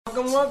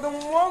Welcome, welcome,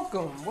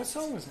 welcome. What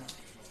song was that?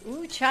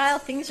 Ooh,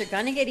 child, things are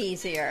gonna get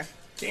easier.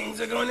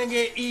 Things are gonna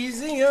get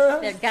easier.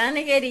 They're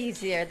gonna get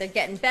easier. They're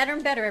getting better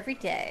and better every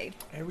day.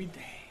 Every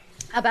day.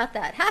 How about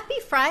that? Happy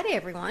Friday,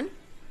 everyone. You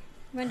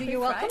wanna do your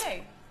welcome?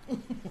 Friday.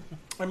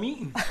 I'm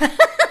eating.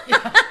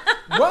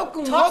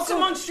 Welcome, Talk welcome.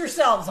 amongst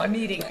yourselves. I'm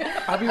eating.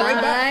 I'll be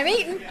right back. I'm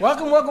eating.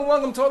 Welcome, welcome,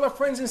 welcome to all our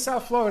friends in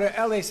South Florida,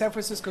 LA, San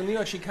Francisco, New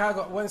York,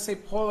 Chicago. I want to say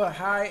Paula,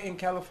 hi in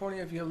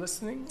California if you're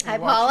listening. Hi, or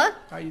watching. Paula.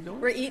 How you doing?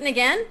 We're eating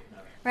again.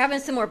 We're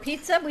having some more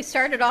pizza. We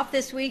started off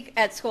this week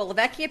at Scuola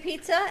Vecchia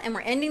Pizza, and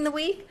we're ending the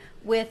week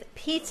with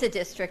Pizza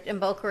District in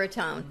Boca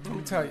Raton. Let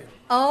me tell you.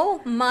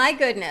 Oh, my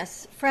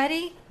goodness.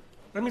 Freddie,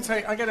 Let me tell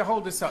you. I got to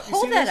hold this up. You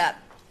hold see that this? up.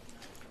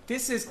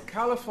 This is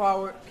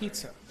cauliflower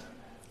pizza.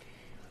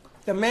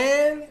 The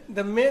man,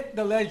 the myth,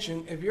 the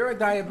legend. If you're a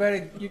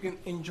diabetic, you can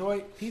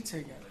enjoy pizza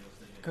again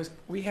because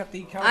we have to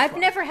eat cauliflower.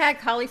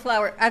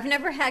 I've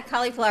never had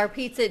cauliflower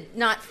pizza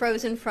not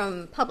frozen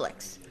from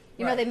Publix.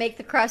 You know, Right. they make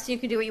the crust and you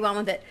can do what you want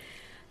with it.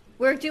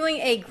 We're doing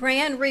a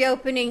grand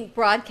reopening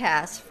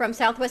broadcast from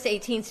Southwest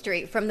 18th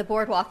Street from the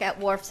boardwalk at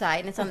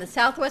Wharfside. And it's on the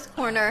southwest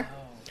corner,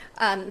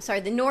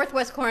 the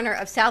northwest corner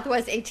of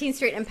Southwest 18th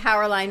Street and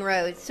Powerline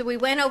Road. So we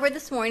went over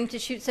this morning to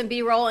shoot some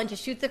B-roll and to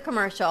shoot the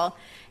commercial.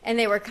 And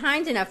they were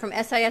kind enough from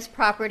SIS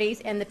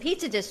Properties and the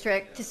Pizza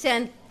District to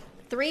send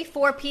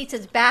 3-4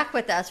 pizzas back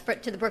with us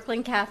to the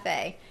Brooklyn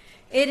Cafe.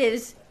 It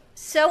is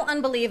so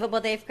unbelievable.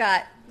 They've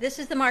got, this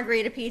is the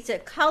margarita pizza,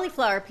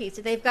 cauliflower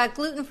pizza. They've got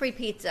gluten-free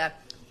pizza,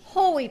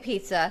 whole wheat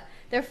pizza.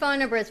 Their phone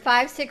number is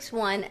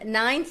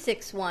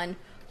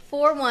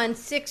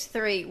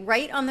 561-961-4163,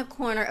 right on the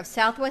corner of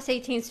Southwest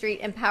 18th Street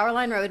and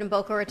Powerline Road in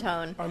Boca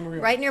Raton.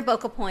 Unreal. Right near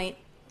Boca Point.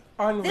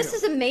 Unreal. This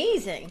is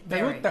amazing. Me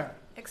gusta.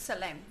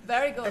 Excellent.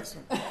 Very good.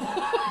 Excellent.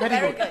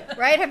 Very good.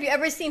 Right? Have you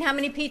ever seen how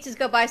many pizzas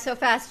go by so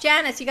fast?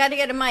 Janice, you got to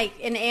get a mic.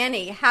 And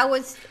Annie, when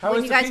was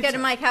you the guys get pizza?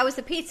 a mic, how was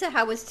the pizza?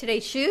 How was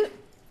today's shoot?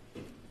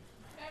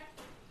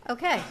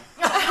 Okay.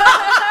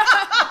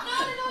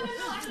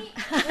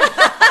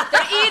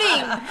 They're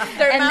eating.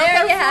 Their And mouths there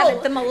are you have full.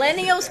 it. The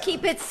millennials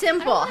keep it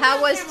simple.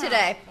 How was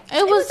today?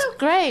 It was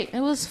great. It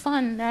was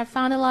fun. I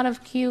found a lot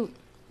of cute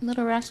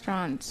little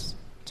restaurants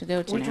to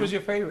go to. Which now. was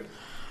your favorite?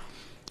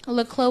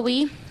 La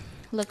Chloe.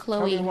 La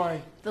Tell me Chloe.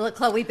 why. The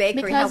Chloe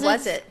Bakery. Because How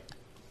was it?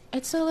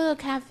 It's a little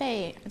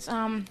cafe.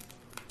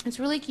 It's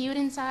really cute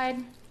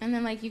inside, and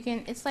then like you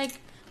can. It's like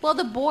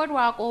the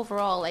boardwalk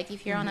overall. Like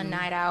if you're on a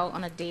night out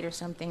on a date or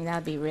something,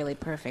 that'd be really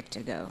perfect to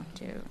go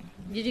to.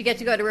 Did you get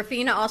to go to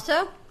Rafina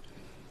also?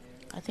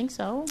 I think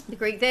so. The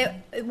Greek.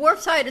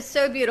 Wharfside is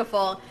so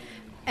beautiful.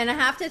 And I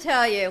have to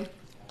tell you,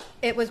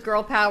 it was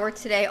girl power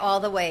today all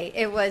the way.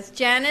 It was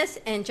Janice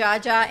and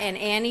Jaja and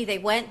Annie.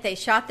 They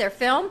shot their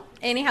film.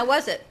 Annie, how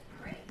was it?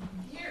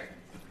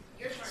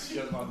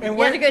 And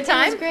You had a good It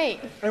time? was great.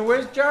 And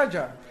where's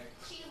Jaja?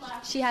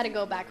 She had to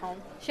go back home.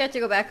 She had to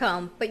go back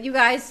home. But you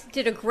guys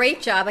did a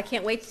great job. I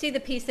can't wait to see the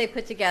piece they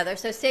put together.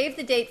 So save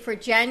the date for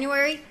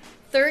January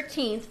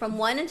 13th from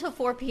 1 until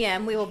 4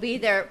 p.m. We will be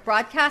there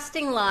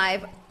broadcasting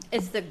live.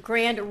 It's the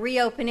grand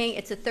reopening.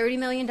 It's a $30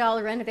 million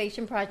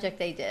renovation project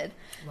they did.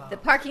 Wow. The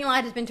parking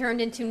lot has been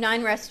turned into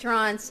 9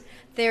 restaurants.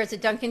 There's a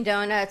Dunkin'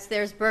 Donuts.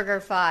 There's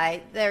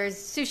BurgerFi. There's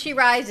Sushi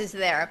Rise is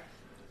there.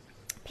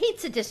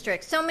 Pizza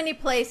District, so many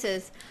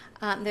places.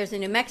 There's a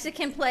New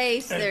Mexican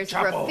place. El There's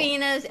Chapo.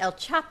 Rafina's. El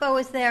Chapo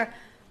is there.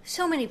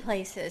 So many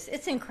places.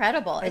 It's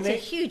incredible. And It's they- a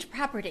huge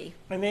property.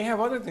 And they have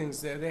other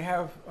things there. They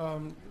have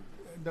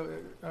the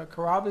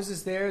Carrabba's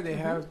is there. They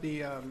have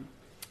the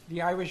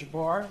Irish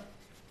bar.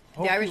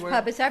 Hope The Irish you were-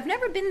 pub is. I've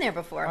never been there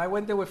before. I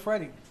went there with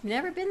Freddie.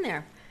 Never been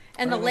there.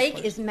 And Very the nice lake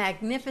place. is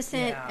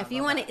magnificent. Yeah, If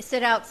you love want to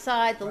sit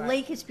outside, the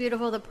lake is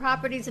beautiful. The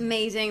property's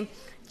amazing.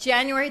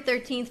 January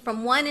 13th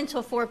from 1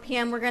 until 4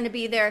 p.m. We're going to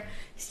be there.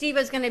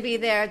 Steve-O's going to be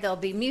there. There'll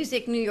be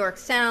music, New York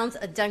Sounds,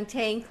 a dunk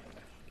tank.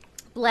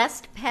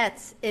 Blessed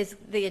Pets is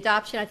the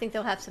adoption. I think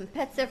they'll have some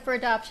pets there for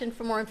adoption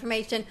for more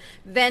information.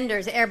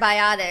 Vendors,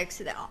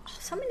 Airbiotics.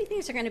 So many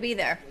things are going to be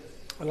there.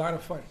 A lot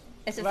of fun.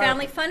 It's a lot of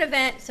family fun. fun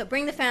event, so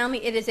bring the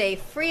family. It is a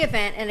free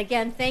event. And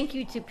again, thank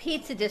you to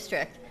Pizza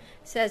District.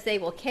 Says they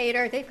will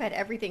cater. They've got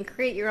everything.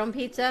 Create your own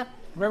pizza.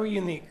 Very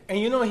unique. And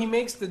you know, he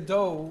makes the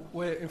dough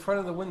in front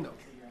of the window.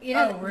 You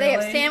know, Oh, they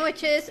have really?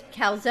 sandwiches,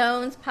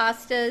 calzones,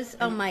 pastas.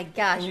 Oh my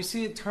gosh. And you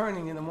see it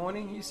turning in the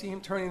morning. You see him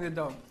turning the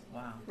dough.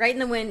 Wow. Right in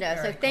the window.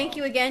 Very So thank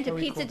you again to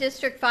Very Pizza cool.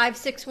 District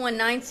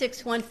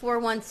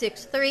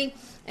 561-961-4163.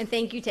 And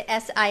thank you to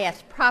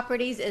SIS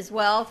Properties as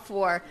well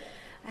for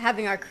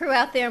having our crew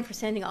out there and for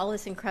sending all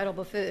this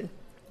incredible food.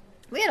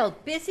 We had a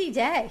busy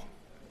day.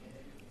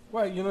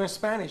 Well, you learn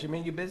Spanish. It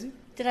made you busy?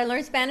 Did I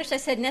learn Spanish? I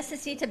said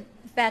necesita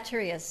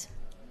baterías.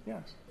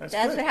 Yes. That's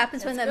That's good. what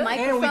happens when the good.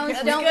 And we microphones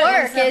can- don't That's good. What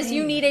work, does that is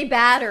you mean? need a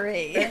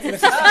battery.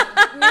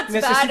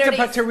 Necesita batteries.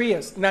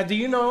 baterías. Now, do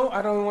you know?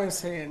 I don't want to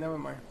say it. Never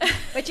mind.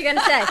 What you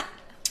gonna say?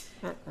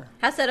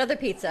 How's that other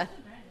pizza?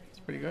 It's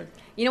pretty good.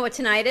 You know what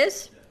tonight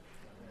is?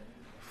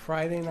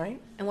 Friday night,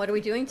 And what are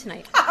we doing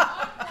tonight?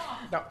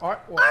 the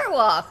art walk. Art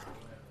walk.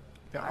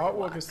 The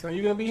artwork is done.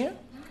 You gonna be here?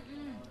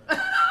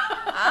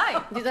 Hi.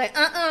 Why? He's like,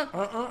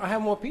 I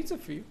have more pizza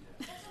for you.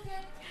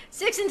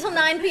 6 until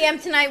 9 p.m.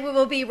 tonight, we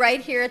will be right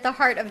here at the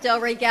heart of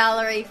Delray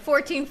Gallery,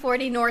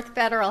 1440 North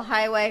Federal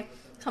Highway.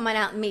 Come on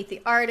out and meet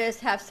the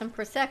artists, have some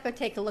Prosecco,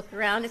 take a look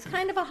around. It's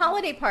kind of a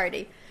holiday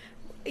party.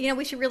 You know,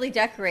 we should really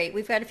decorate.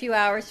 We've got a few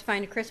hours to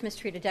find a Christmas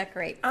tree to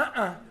decorate.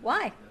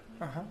 Why?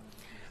 I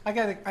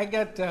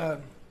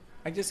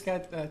just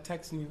got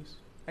text news.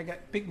 I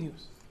got big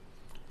news.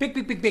 Big.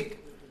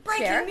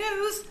 Breaking Share.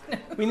 news.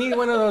 We need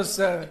one of those,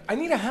 I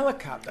need a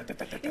helicopter.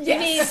 You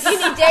need Daisy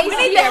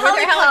here with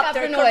her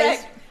helicopter noise.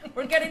 correct.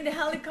 We're getting the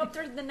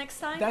helicopter the next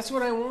time. That's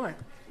what I want.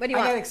 What do you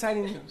I got want?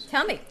 exciting news.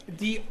 Tell me.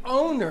 The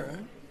owner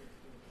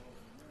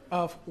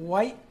of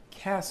White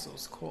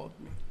Castles called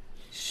me.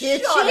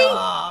 Did Shut she?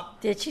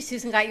 up. Did she?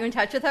 Susan got you in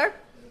touch with her?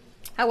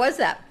 How was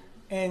that?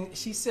 And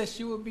she said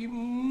she would be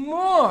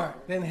more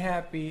than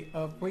happy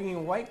of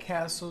bringing White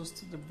Castles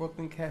to the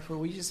Brooklyn Cafe.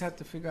 We just have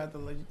to figure out the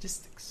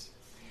logistics.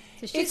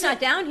 So she's not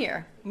down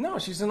here. No,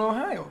 she's in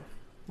Ohio.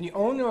 The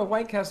owner of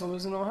White Castle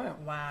lives in Ohio.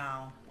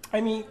 Wow. I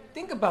mean,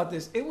 think about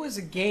this. It was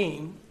a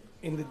game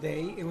in the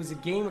day. It was a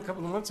game a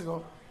couple of months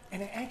ago.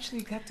 And I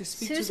actually got to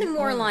speak Susan to the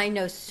owner. Warline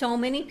knows so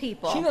many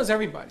people. She knows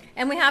everybody.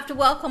 And we have to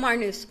welcome our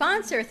new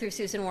sponsor through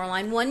Susan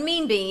Warline, One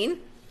Mean Bean.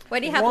 What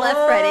do you have left,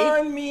 Freddie?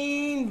 One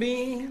mean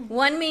bean.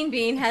 One Mean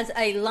Bean has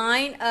a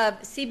line of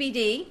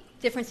CBD,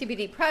 different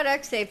CBD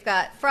products. They've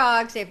got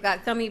frogs, they've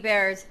got gummy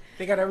bears.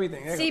 They got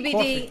everything. They got CBD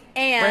coffee.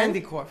 and-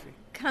 brandy coffee.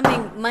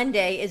 Coming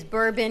Monday is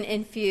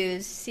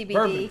bourbon-infused CBD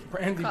Bourbon,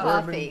 brandy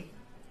coffee,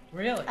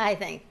 Really? I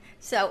think.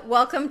 So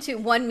welcome to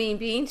One Mean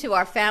Bean, to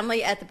our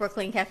family at the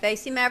Brooklyn Cafe.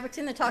 See Mavericks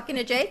in the talking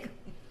to Jake?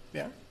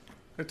 Yeah.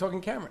 They're talking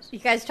cameras. You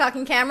guys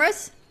talking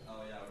cameras?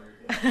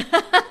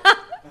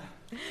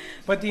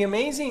 But the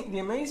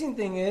amazing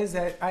thing is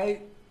that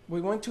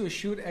we went to a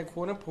shoot at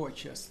Corner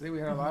Porch yesterday. We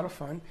had a lot of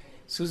fun.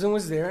 Susan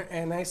was there,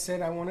 and I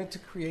said I wanted to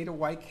create a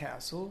White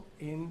Castle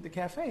in the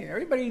cafe.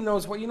 Everybody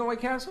knows what you know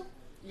White Castle?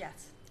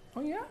 Yes.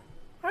 Oh yeah?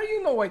 How do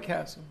you know White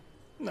Castle?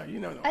 No, you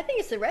don't know. I think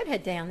it's the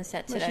redhead day on the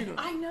set No, today. she don't.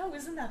 I know.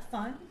 Isn't that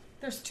fun?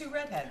 There's two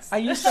redheads. I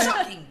used to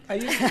Shocking. I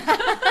used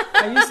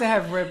to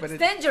have red, but It's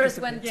dangerous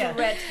when two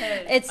redheads.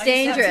 It's I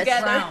used to have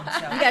dangerous. brown,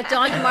 so. You got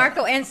Don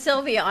DeMarco and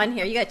Sylvia on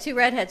here. You got two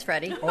redheads,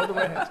 Freddie. all the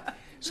redheads.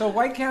 So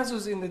White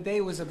Castles in the day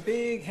was a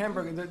big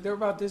hamburger. They're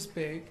about this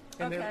big,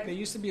 and Okay. they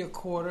used to be a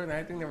quarter, and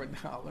I think they were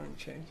 $1 and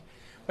change.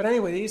 But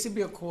anyway, they used to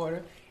be a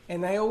quarter,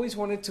 and I always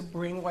wanted to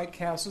bring White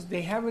Castles.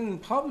 They have it in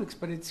Publix,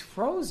 but it's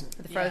frozen.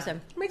 The frozen.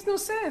 It makes no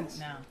sense.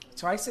 No.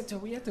 So I said to her,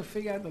 we have to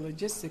figure out the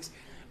logistics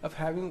of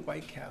having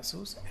White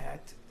Castles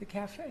at the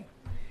cafe.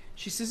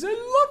 She says, I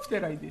love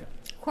that idea.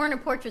 Corner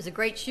Porch was a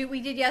great shoot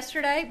we did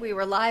yesterday. We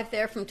were live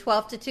there from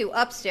 12 to 2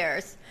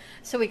 upstairs.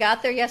 So we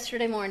got there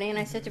yesterday morning, and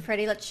I said to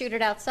Freddie, let's shoot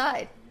it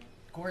outside.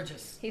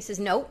 Gorgeous. He says,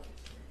 nope,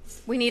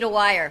 we need a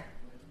wire.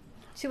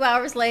 2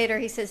 hours later,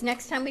 he says,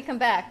 next time we come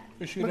back,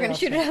 We'll shoot we're it going to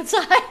shoot it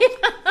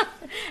outside.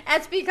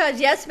 That's because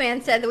Yes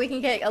Man said that we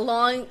can get a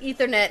long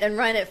Ethernet and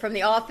run it from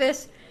the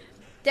office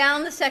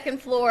down the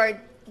second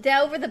floor,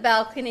 down over the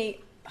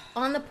balcony,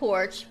 on the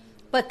porch.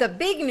 But the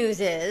big news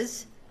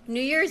is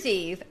New Year's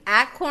Eve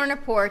at Corner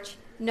Porch,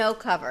 no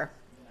cover.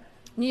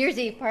 New Year's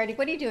Eve party.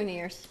 What do you do on New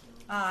Year's?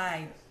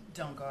 I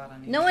don't go out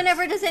on New No Year's. one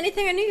ever does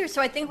anything on New Year's,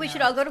 so I think we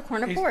should all go to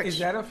Corner Porch. Is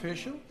that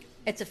official?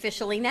 It's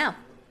officially now.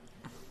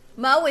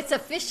 Mo, it's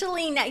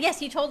officially now. Yes,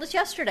 he told us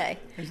yesterday.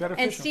 Is that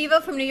And official?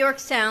 Steve-O from New York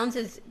Sounds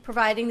is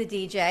providing the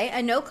DJ.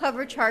 A no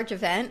cover charge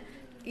event.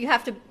 You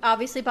have to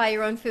obviously buy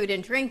your own food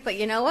and drink, but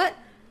you know what?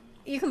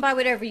 You can buy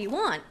whatever you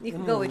want. You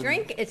can go a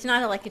drink. It's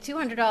not like a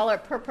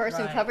 $200 per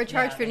person Right. cover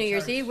charge Yeah, for they New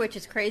Year's charge. Eve, which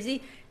is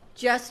crazy.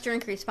 Just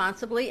drink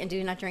responsibly and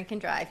do not drink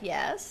and drive.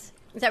 Yes?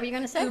 Is that what you're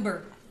going to say?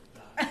 Uber.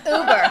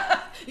 Uber.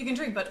 You can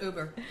drink, but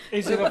Uber.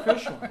 Is it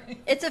official?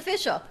 It's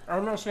official.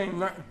 I'm not saying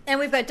nothing. And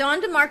we've got Dawn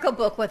DeMarco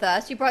book with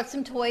us. You brought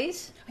some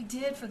toys, I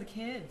did for the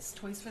kids.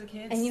 Toys for the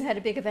kids. and you had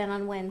a big event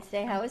on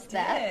Wednesday. How was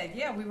that? Did.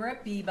 Yeah, we were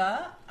at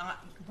Biba.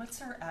 What's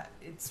her?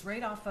 It's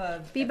right off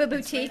of Biba it's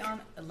Boutique? right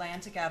on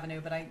Atlantic Avenue,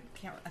 but I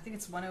can't. I think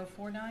it's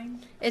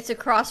 1049. It's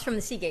across from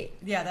the Seagate.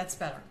 Yeah, that's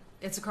better.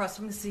 It's across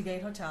from the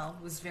Seagate Hotel.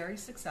 It was very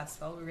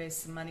successful. We raised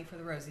some money for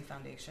the Rosie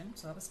Foundation,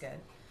 so that was good.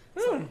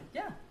 So,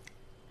 yeah.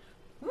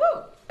 Woo!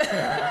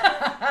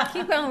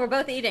 Keep going. We're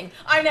both eating.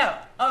 I know.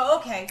 Oh,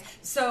 okay.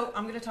 So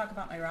I'm going to talk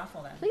about my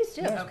raffle then. Please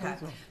do. Yes, Okay.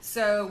 please do.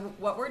 So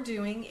what we're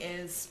doing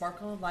is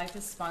Sparkle of Life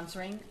is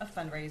sponsoring a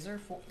fundraiser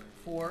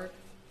for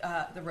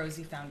the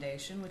Rosie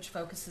Foundation, which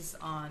focuses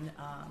on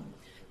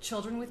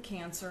children with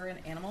cancer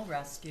and animal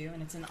rescue,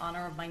 and it's in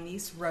honor of my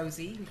niece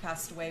Rosie, who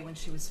passed away when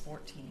she was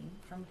 14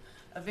 from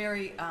a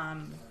very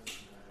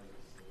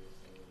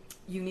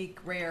unique,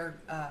 rare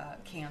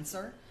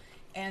cancer.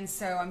 And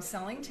so I'm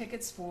selling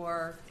tickets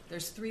for,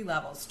 there's 3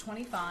 levels,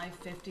 25,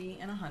 50,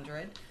 and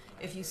 100.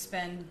 If you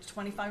spend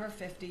 25 or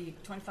 50,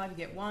 25 you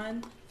get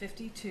 1,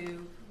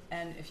 52,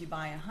 and if you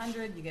buy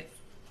 100 you get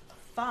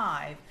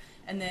 5.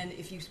 And then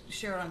if you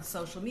share it on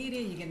social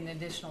media, you get an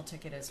additional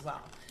ticket as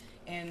well.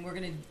 And we're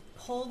going to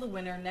pull the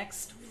winner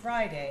next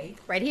Friday,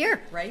 Right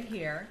here. right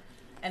here,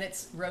 and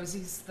it's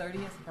Rosie's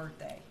 30th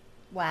birthday.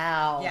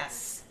 Wow.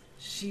 Yes,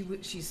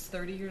 she's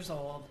 30 years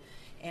old,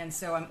 and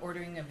so I'm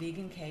ordering a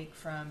vegan cake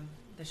from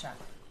the chef.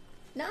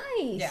 Nice.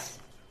 Yeah.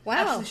 Wow.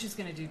 Actually, she's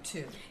going to do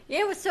 2.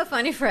 Yeah, what's so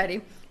funny,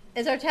 Freddie,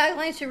 is our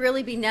tagline should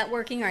really be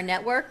networking our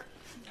network,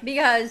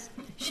 because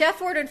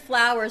Chef ordered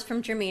flowers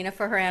from Jermina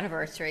for her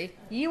anniversary.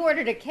 You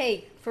ordered a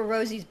cake for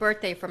Rosie's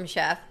birthday from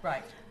Chef.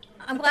 Right.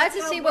 I'm glad that's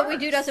to how see it what we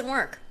do works. doesn't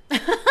work.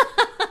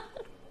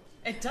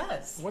 It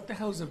does. What the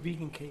hell is a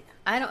vegan cake?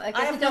 I guess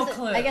have it no doesn't.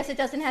 clue. I guess it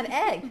doesn't have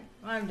egg.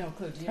 I have no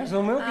clue. Do you? There's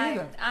no milk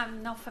either.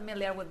 I'm not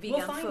familiar with vegan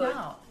We'll find food.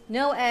 out.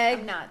 No egg.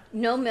 I'm not.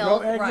 No No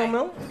milk. egg, no Right.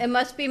 milk? It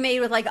must be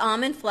made with like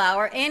almond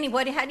flour. Annie,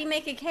 how do you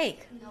make a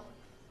cake? No,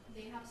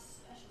 they have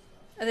special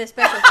stuff. Oh, they're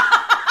special.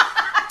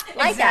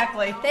 Like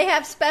Exactly. that. They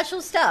have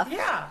special stuff.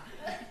 Yeah.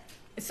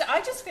 So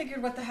I just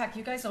figured, what the heck?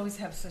 You guys always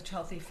have such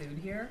healthy food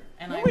here,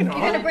 and No, we don't.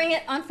 You're gonna bring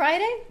it on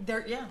Friday?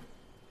 Yeah.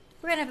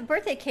 We're gonna have a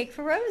birthday cake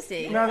for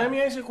Rosie. Now, let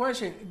me ask you a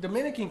question.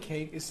 Dominican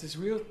cake is this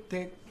real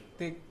thick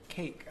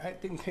cake. I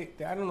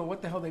don't know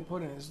what the hell they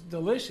put in it. It's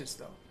delicious,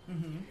 though.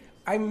 Mm-hmm.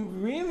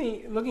 I'm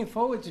really looking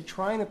forward to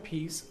trying a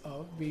piece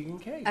of vegan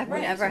cake. I've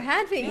What never is it?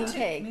 had vegan Me too.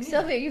 cake. Me neither.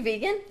 Sylvia, are you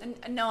vegan?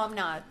 No, I'm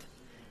not.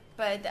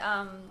 But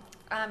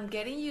I'm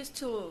getting used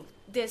to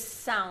this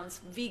sounds: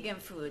 vegan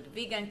food,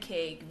 vegan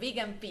cake,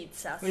 vegan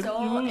pizza. You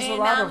So, lose a and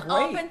lot I'm of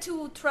weight. open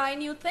to try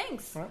new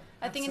things. Huh?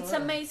 I think it's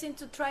Absolutely. amazing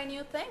to try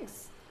new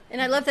things.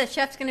 And I love that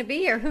Chef's gonna be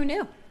here. Who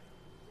knew?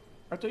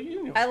 I thought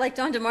you knew. I like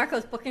Don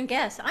DeMarco's book and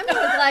guest. I'm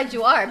really glad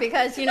you are,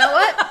 because you know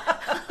what?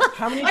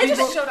 How many I people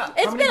just showed up.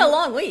 It's how many been a people-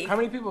 long week. How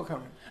many people are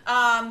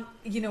coming?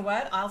 You know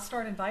what? I'll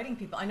start inviting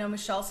people. I know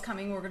Michelle's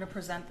coming. We're going to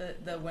present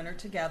the winner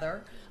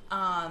together.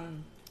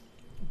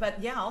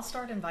 But yeah, I'll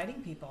start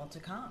inviting people to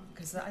come,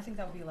 because I think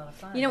that would be a lot of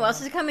fun. You know what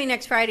else is coming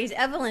next Friday? Is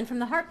Evelyn from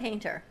the Heart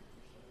Painter.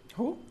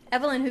 Who?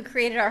 Evelyn, who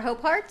created our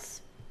Hope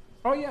Hearts.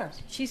 Oh,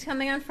 yes. She's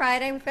coming on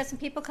Friday. We've got some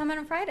people coming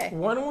on Friday.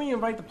 Why don't we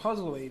invite the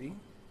puzzle lady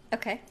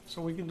Okay.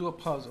 so we can do a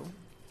puzzle?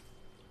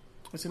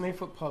 It's an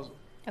 8-foot puzzle.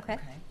 Okay.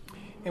 Okay.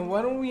 And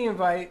why don't we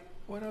invite,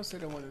 what else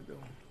did I want to do?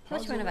 Who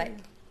else you Puzzle want to invite?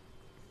 lady?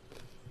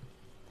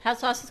 Hot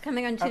Sauce is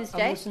coming on I'm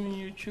Tuesday. listening to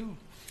you chew.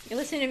 You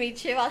listen to me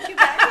chew. I'll chew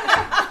back.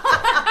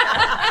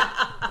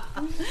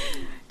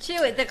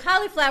 Chew it. The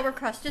cauliflower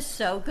crust is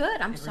so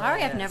good. I'm It sorry,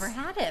 really I've is. never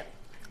had it.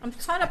 I'm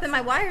caught up in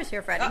my wires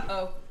here, Freddie.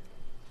 Uh-oh.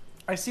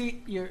 I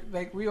see you're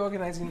like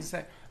reorganizing the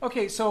set.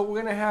 Okay, so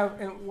we're gonna have,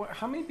 and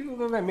how many people are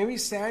gonna have? Maybe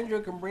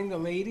Sandra can bring the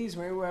ladies.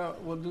 Maybe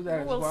we'll do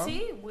that We'll as well.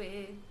 see.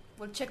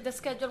 We'll check the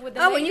schedule with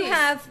the Oh, and you ladies.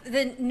 have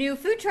the new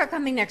food truck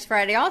coming next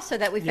Friday also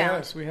that we found.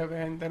 Yes, we have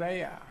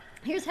Andrea.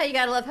 Here's how you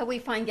gotta love how we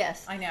find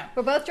guests. I know.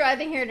 We're both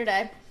driving here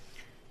today,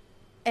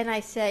 and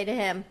I say to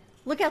him,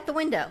 "Look out the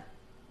window."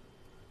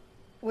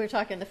 We were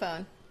talking on the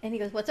phone, and he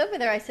goes, "What's over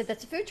there?" I said,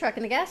 "That's a food truck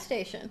in the gas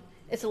station.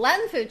 It's a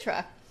Latin food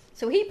truck."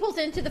 So he pulls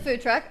into the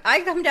food truck.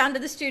 I come down to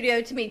the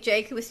studio to meet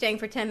Jake, who was staying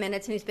for 10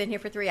 minutes, and he's been here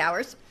for 3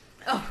 hours.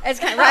 Oh. It's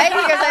kind of, right? He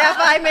goes, "I got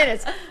 5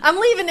 minutes. I'm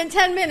leaving in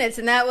 10 minutes,"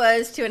 and that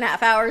was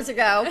 2.5 hours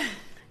ago.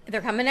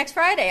 They're coming next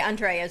Friday,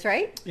 Andrea's,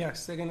 right?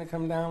 Yes, they're gonna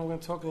come down. We're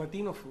gonna talk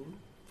Latino food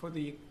for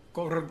the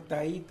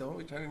cortadito,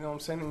 which I know I'm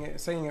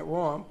saying it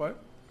wrong, but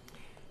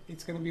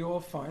it's gonna be all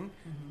fun.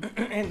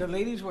 And the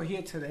ladies were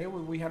here today.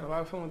 We had a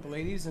lot of fun with the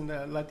ladies in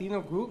the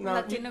Latino group. Now,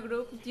 Latino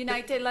group,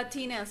 United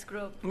Latinas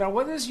group. now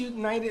what does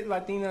United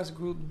Latinas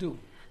group do?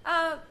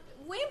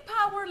 We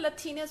empower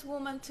Latinas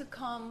women to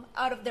come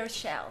out of their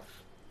shell,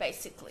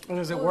 basically.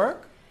 Does it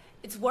work?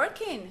 It's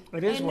working.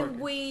 It is and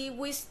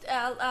working.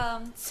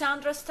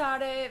 Sandra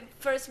started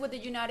first with the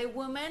United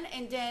Women,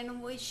 and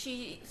then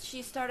she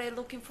started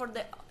looking for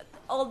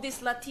all these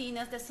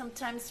Latinas that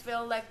sometimes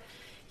feel like,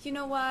 you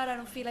know what, I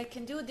don't feel I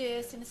can do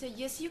this, and I said,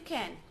 yes, you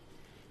can.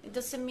 It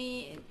doesn't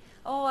mean,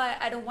 oh,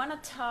 I don't want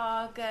to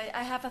talk.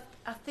 I have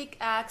a thick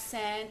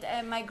accent,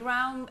 and my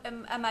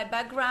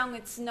background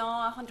it's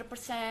not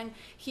 100%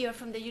 here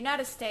from the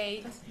United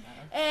States.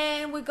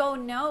 And we go,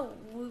 no,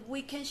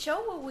 we can show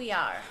what we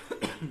are,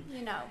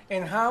 you know.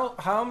 And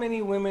how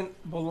many women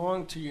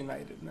belong to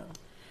United now?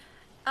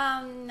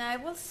 I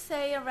will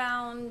say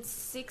around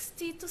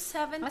 60 to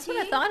 70. That's what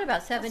I thought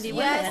about 70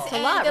 women. Yes, That's a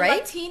and lot, the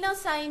right?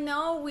 Latinos I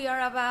know, we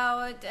are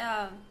about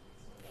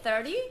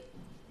 30.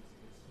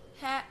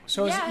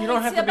 So yeah, you don't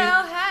it's have to be-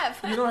 about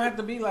half. You don't have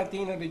to be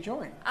Latina to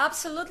join.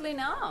 Absolutely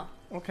no.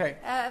 Okay.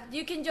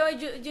 You can join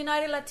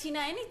United Latina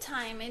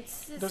anytime.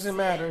 It's Doesn't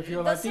matter if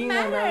you're doesn't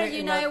Latina. matter. not-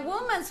 United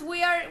Women,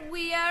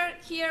 we are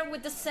here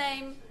with the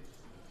same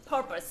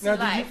purpose Now, in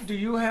life. do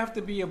you have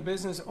to be a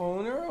business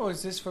owner, or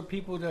is this for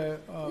people to?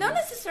 Not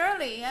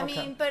necessarily. I Okay.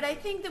 mean, but I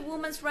think the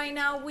women's right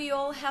now, we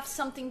all have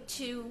something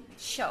to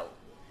show.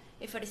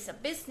 If it is a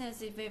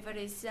business, if it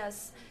is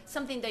just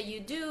something that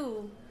you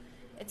do,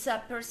 it's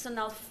a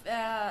personal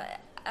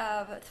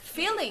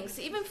feelings.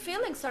 Even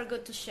feelings are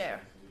good to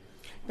share.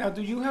 Now,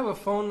 do you have a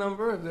phone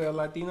number of the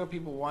Latino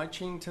people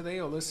watching today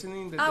or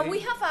listening? That We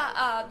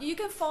have you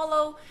can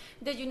follow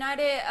the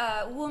United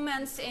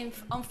Women's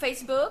on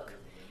Facebook,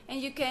 and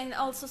you can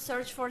also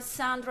search for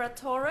Sandra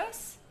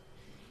Torres,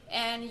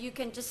 and you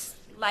can just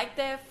like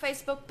the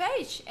Facebook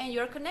page, and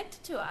you're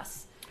connected to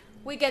us.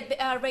 We get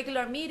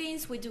regular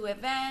meetings. We do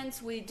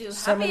events. We do happy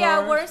Seminars,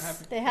 hours.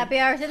 The happy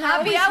hours and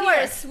Happy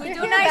hours. We They're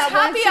do here nice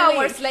about once happy a week.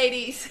 hours,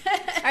 ladies.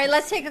 All right,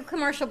 let's take a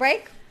commercial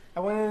break. I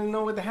wanted to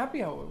know what the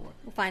happy hour was.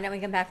 We'll find out when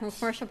we come back from a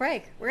commercial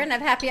break. We're going to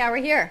have happy hour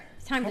here.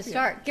 It's time to Happy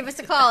start. Give us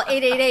a call,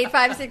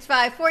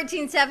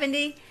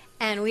 888-565-1470,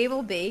 and we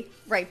will be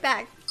right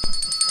back.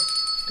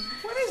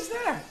 What is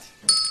that?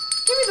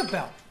 Give me the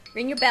bell.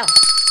 Ring your bell.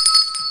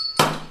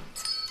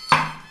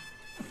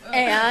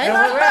 And And,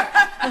 we're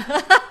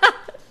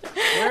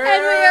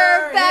and we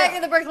are back here.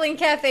 at the Brooklyn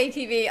Cafe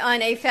TV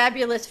on a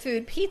fabulous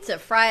food pizza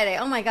Friday.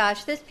 Oh my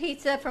gosh, this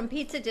pizza from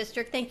Pizza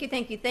District. Thank you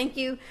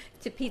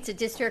to Pizza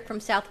District from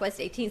Southwest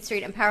 18th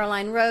Street and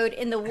Powerline Road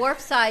in the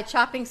Wharfside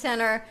Shopping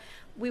Center.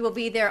 We will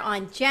be there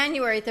on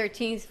January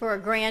 13th for a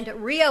grand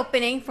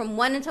reopening from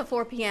 1 until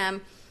 4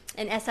 p.m.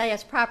 And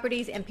SIS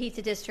Properties and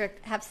Pizza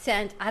District have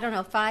sent,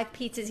 5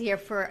 pizzas here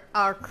for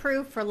our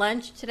crew for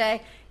lunch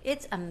today.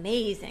 It's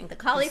amazing. The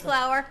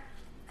cauliflower,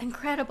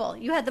 incredible.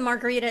 You had the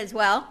margarita as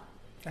well.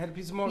 I had a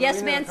piece of more.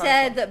 Yes Man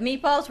said the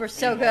meatballs were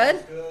so good.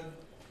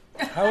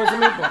 How was the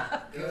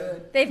meatball?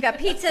 Good. They've got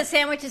pizza,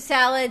 sandwiches,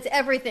 salads,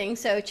 everything.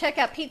 So check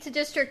out Pizza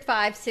District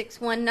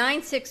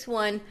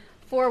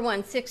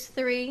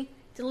 561-961-4163.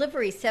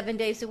 Delivery 7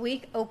 days a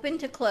week, open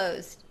to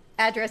closed.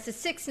 Address is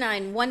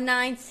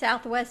 6919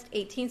 Southwest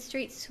 18th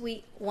Street,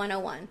 Suite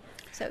 101.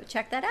 So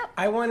check that out.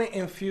 I want to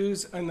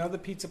infuse another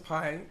pizza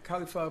pie,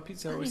 cauliflower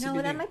pizza with You know CBD.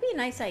 what? That might be a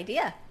nice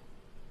idea.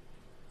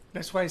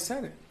 That's why I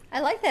said it. I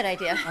like that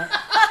idea.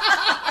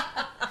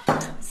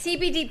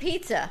 CBD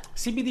pizza.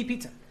 CBD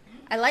pizza.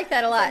 I like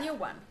that a A lot. new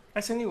one.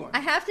 That's a new one. I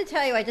have to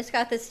tell you, I just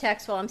got this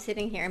text while I'm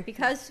sitting here, and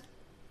because,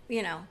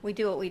 we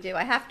do what we do,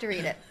 I have to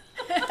read it.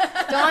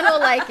 Dawn will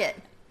like it.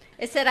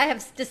 It said, I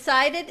have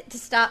decided to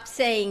stop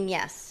saying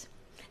yes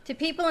to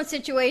people and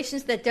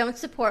situations that don't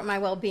support my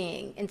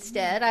well-being.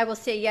 Instead, I will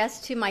say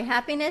yes to my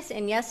happiness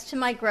and yes to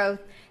my growth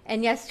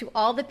and yes to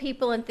all the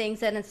people and things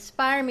that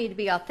inspire me to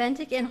be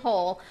authentic and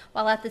whole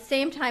while at the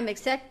same time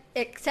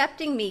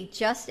accepting me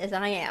just as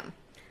I am.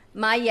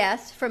 My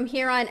yes from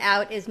here on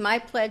out is my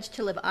pledge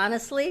to live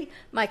honestly,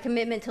 my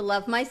commitment to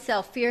love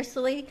myself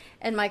fiercely,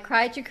 and my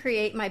cry to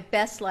create my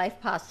best life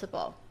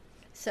possible.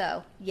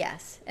 So,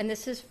 yes. And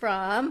this is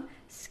from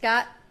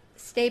Scott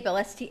Stable,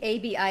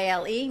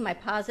 Stabile,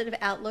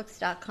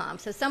 mypositiveoutlooks.com.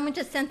 So someone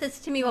just sent this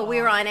to me while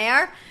we were on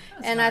air,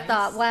 and nice. I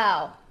thought,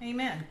 wow,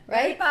 Amen.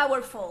 Very right?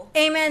 powerful.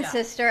 Amen, Yeah.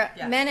 sister.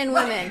 Yeah. Men and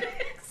women,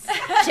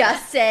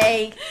 just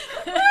say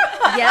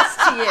yes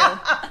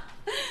to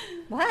you.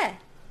 What?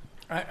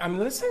 I'm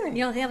listening.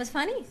 You don't think that was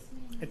funny?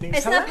 I think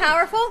Isn't so. that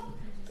powerful?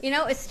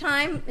 It's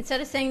time, instead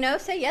of saying no,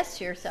 say yes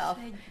to yourself.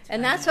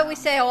 And that's what we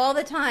say all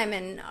the time.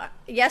 And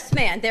yes,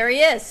 man, there he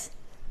is.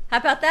 How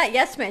about that?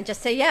 Yes, man,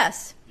 just say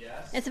yes.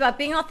 Yes. It's about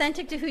being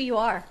authentic to who you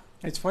are.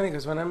 It's funny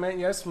because when I met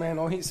Yes Man,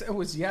 all he said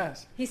was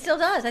yes. He still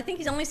does. I think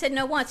he's only said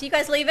no once. You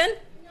guys leaving? No,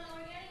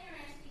 we're getting your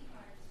SD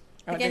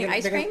cards. You're getting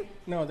ice cream?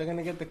 No, they're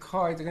gonna get the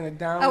cards. They're gonna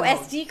download. Oh,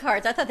 SD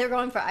cards. I thought they were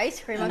going for ice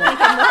cream. I'm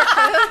thinking more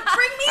food.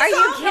 Bring me Are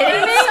you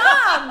kidding me?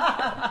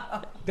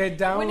 They're We need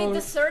downloading.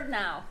 dessert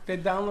now. They're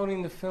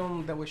downloading the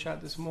film that was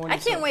shot this morning. I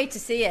can't so- wait to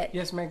see it.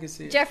 Yes Man can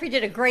see it. Jeffrey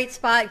did a great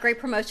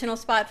promotional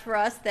spot for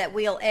us that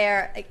we'll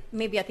air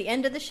maybe at the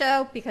end of the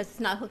show because it's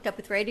not hooked up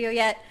with radio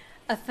yet.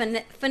 A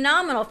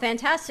phenomenal,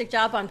 fantastic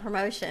job on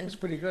promotion. It's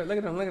pretty good. Look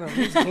at him. Look at him.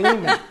 He's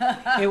gleaming.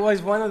 It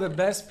was one of the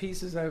best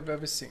pieces I've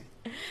ever seen.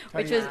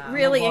 Which Tell was you.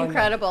 really Number one.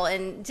 incredible.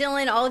 And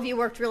Dylan, all of you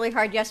worked really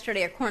hard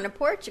yesterday at Corner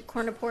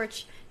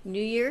Porch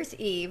New Year's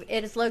Eve.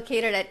 It is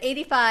located at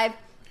 85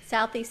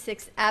 Southeast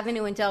 6th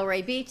Avenue in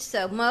Delray Beach.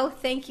 So, Mo,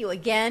 thank you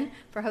again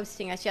for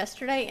hosting us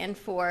yesterday and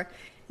for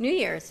New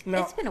Year's.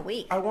 No, It's been a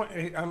week.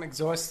 I'm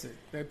exhausted.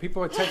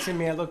 People are texting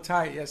me. I look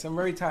tired. Yes, I'm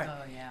very tired.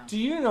 Oh, yeah. Do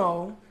you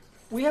know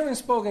we haven't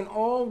spoken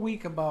all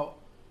week about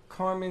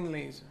Carmen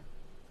Laser?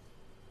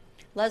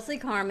 Leslie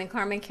Carmen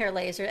Care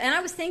Laser. And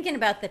I was thinking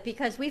about that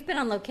because we've been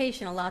on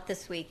location a lot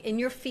this week, and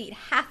your feet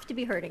have to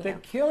be hurting They're you.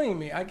 killing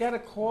me. I gotta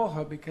call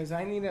her because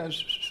I need a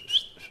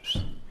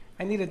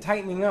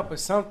tightening up or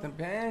something,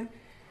 man.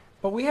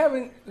 But we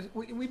haven't.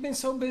 We've been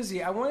so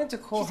busy. I wanted to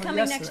call She's her coming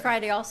yesterday. next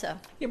Friday also.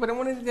 Yeah, but I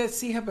wanted to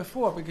see her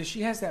before because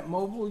she has that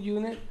mobile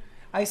unit.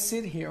 I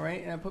sit here,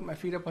 right, and I put my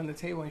feet up on the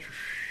table, and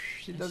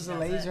she does the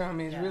does laser it. on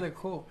me. It's Yeah. really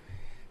cool.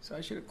 So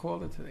I should have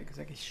called her today because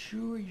I could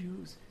sure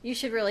use it. You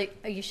should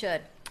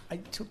I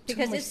took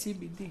Because too much it's-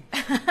 CBD.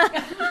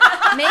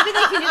 Maybe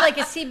they can do like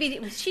a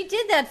CBD. She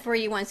did that for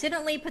you once.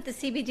 Didn't Lee put the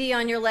CBD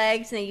on your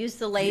legs and they used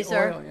the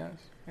laser? The oil, yes.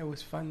 It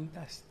was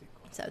fantastic.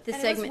 So this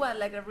And it was segment. what,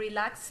 like a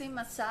relaxing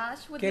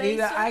massage with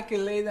Querida, laser? I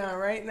can lay down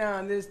right now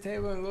on this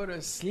table and go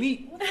to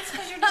sleep. Well, that's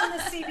because you're doing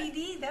the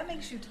CBD. That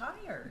makes you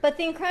tired. But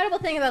the incredible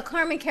thing about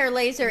Carmen Care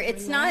Laser,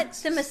 it's not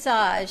the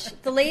massage.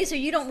 The laser,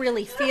 you don't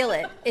really feel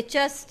it. It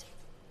just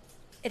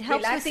it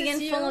helps with the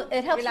Relaxes you?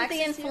 it helps with the Relaxes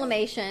you?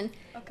 inflammation.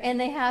 Okay. And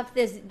they have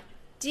this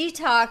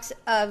detox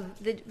of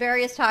the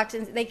various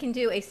toxins. They can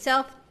do a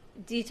self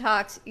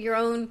detox, your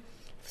own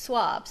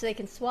swab. So they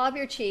can swab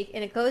your cheek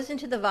and it goes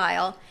into the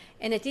vial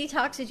and it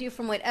detoxes you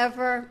from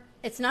whatever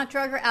It's not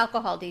drug or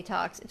alcohol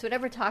detox. It's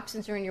whatever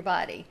toxins are in your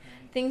body,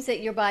 things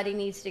that your body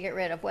needs to get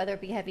rid of, whether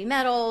it be heavy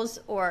metals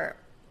or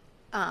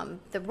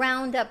the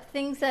Roundup,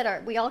 things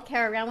that we all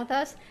carry around with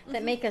us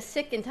that make us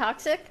sick and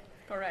toxic.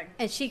 Correct.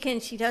 And she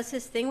does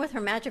this thing with her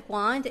magic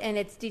wand, and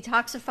it's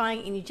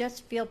detoxifying, and you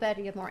just feel better.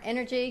 You have more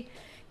energy.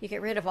 You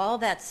get rid of all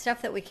that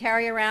stuff that we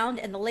carry around,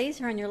 and the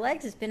laser on your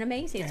legs has been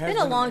amazing. It's It has been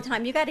a been long amazing.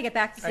 time. You got to get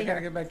back to see I gotta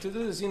her. get back to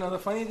this. You know, the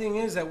funny thing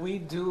is that we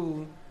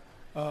do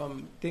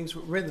things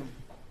with rhythm.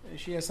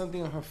 She has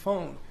something on her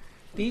phone.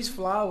 These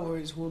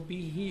flowers will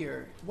be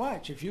here.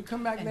 Watch, if you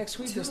come back And next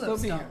week, they'll tulips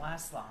still be don't here.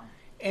 last long.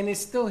 And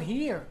it's still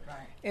here. Right.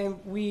 And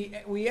we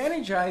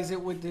energize it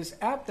with this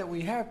app that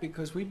we have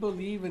because we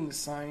believe in the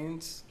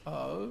science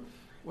of,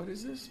 what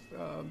is this?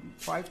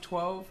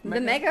 512? The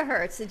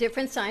megahertz, the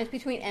different science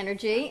between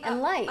energy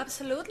and light.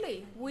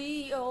 Absolutely.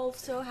 We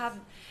also have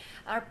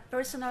our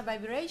personal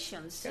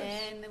vibrations,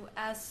 Yes. and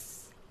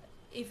as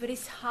if it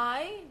is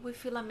high, we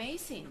feel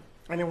amazing.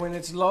 And then when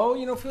it's low,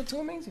 you don't feel too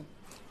amazing.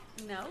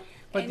 No,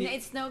 But and the-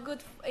 it's not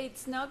good.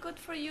 It's not good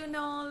for you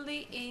not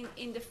only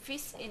in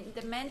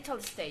the mental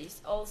stage,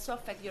 also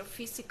affect your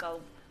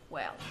physical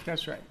well.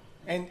 That's right.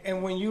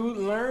 And when you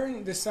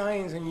learn the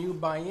science and you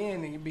buy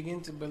in and you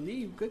begin to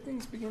believe, good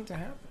things begin to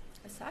happen.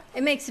 Exactly.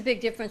 It makes a big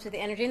difference with the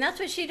energy, and that's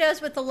what she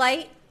does with the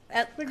light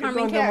at Look at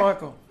Carmen Don Care.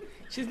 DeMarco.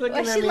 She's looking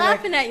Well, at she's me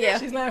laughing like, at you.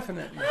 She's laughing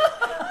at me.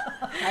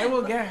 I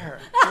will get her.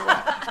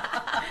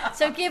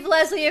 So give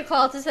Leslie a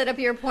call to set up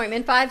your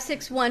appointment,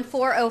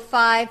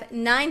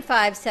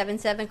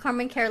 561-405-9577.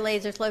 Carmen Care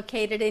Lasers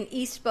located in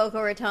East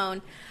Boca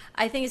Raton.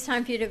 I think it's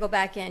time for you to go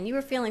back in. You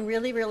were feeling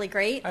really, really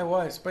great. I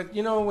was. But,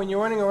 you know, when you're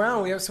running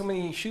around, we have so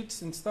many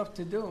shoots and stuff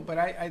to do. But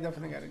I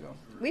definitely got to go.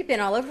 We've been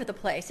all over the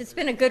place. It's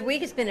been a good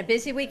week. It's been a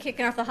busy week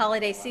kicking off the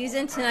holiday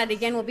season. Tonight,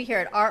 again, we'll be here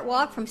at Art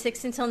Walk from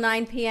 6 until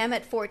 9 p.m.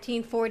 at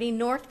 1440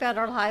 North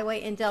Federal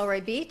Highway in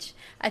Delray Beach.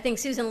 I think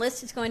Susan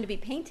List is going to be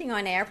painting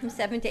on air from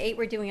 7 to 8.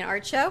 We're doing an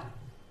art show.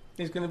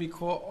 It's going to be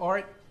called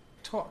Art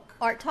Talk.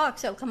 Art Talk.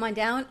 So come on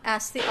down,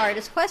 ask the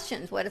artist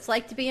questions, what it's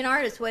like to be an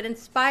artist, what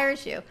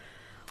inspires you,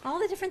 all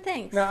the different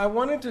things. Now, I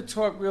wanted to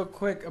talk real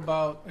quick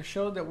about a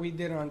show that we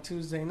did on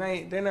Tuesday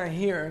night. They're not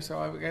here, so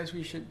I guess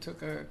we should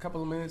take a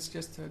couple of minutes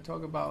just to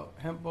talk about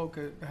the Hemp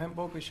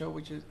Boca show,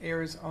 which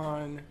airs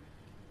on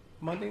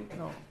Monday?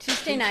 No.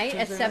 Tuesday night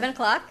at Tuesday 7 night?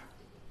 o'clock.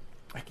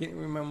 I can't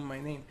remember my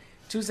name.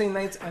 Tuesday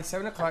nights at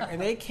 7 o'clock,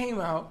 and they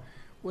came out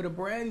with a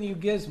brand new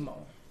gizmo.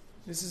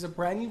 This is a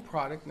brand new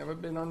product, never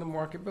been on the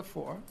market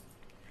before.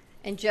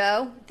 And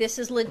Joe, this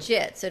is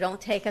legit, so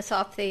don't take us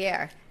off the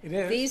air. It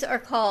is. These are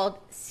called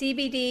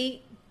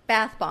CBD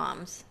bath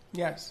bombs.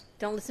 Yes.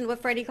 Don't listen to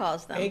what Freddie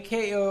calls them.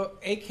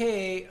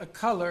 AKA a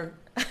color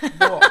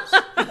balls.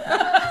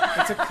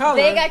 It's a color.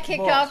 They got kicked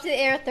balls. off the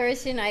air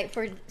Thursday night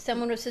for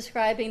someone was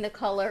describing the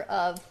color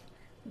of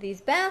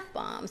these bath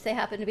bombs. They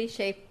happen to be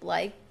shaped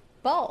like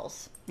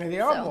balls. Now, they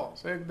are So-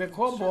 balls. They're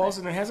called balls,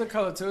 and it has a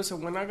color to it, so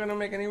we're not going to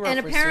make any And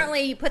reference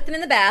apparently you put them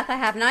in the bath. I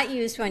have not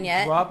used one to it.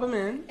 yet. Drop them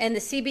in. And the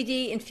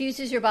CBD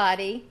infuses your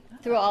body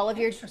through all of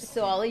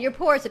your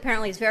pores.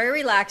 Apparently, it's very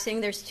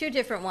relaxing. There's two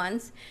different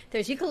ones.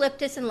 There's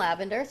eucalyptus and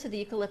lavender. So the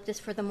eucalyptus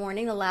for the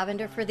morning, the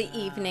lavender for the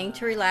evening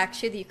to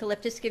relax you. The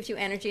eucalyptus gives you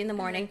energy in the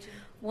morning.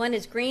 One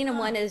is green and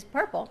one is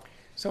purple.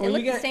 So They when look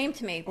you get, the same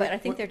to me, but I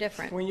think they're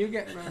different. When you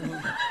get,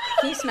 Can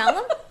you smell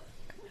them?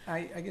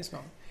 I can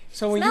smell 'em.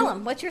 So when Smell you,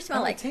 them. What's your smell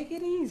Oh, like? Take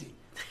it easy.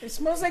 It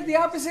smells like the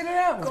opposite of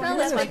that one. Smell Look at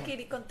this this one.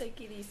 one.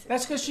 Take it easy.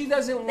 That's because she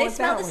doesn't They want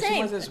smell that the one. She same.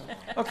 wants this one.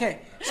 Okay.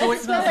 So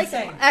It smells like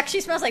same.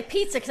 actually smells like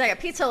pizza because I got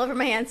pizza all over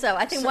my hand. So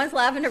I think one's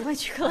lavender,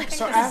 one's eucalyptus.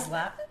 So This after, is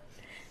lap.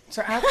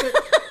 so after you,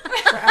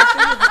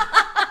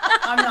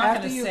 I'm not after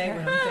going to you- say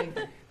what I'm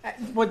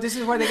thinking. well, this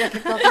is why they got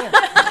kicked off there.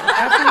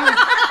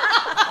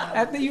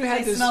 After you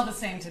had They this, smell the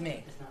same to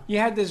me. you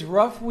had this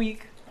rough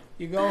week.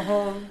 You go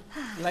home,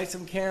 light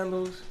some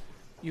candles.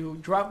 You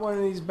drop one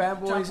of these bad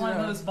boys. Drop one in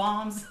of a- those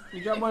bombs.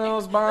 You drop one of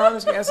those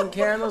bombs. You add some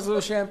candles, a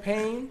little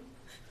champagne,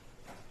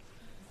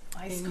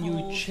 Ice and you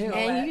cold. chill.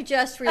 And you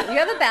just you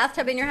have a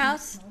bathtub in your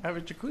house? Have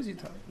a jacuzzi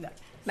tub.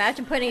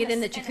 Imagine putting it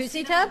in the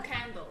jacuzzi tub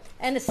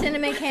and a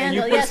cinnamon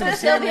candle. put Yes, some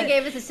Sylvia cinnamon-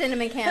 gave us a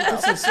cinnamon candle.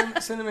 Put some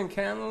cinnamon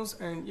candles,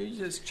 and you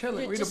just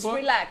chilling. Read a Just book.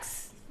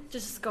 relax.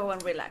 Just go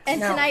and relax.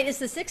 And Now- tonight is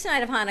the 6th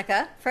night of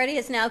Hanukkah. Freddie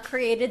has now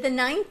created the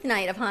 9th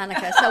night of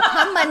Hanukkah. So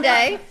come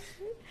Monday.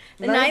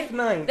 The Ninth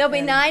night, There'll be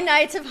and- 9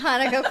 nights of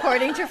Hanukkah,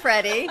 according to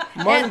Freddie.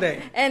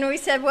 Monday. And we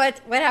said, what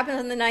happens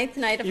on the 9th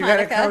night of You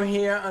gotta come Hanukkah?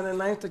 here on the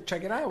 9th to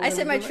check it out. We're I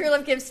said, gonna my do true it.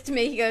 love gives to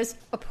me. He goes,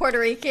 a Puerto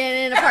Rican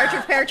and a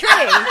partridge pear tree.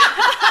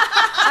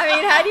 I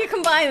mean, how do you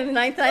combine the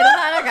 9th night of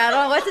Hanukkah? I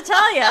don't know what to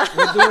tell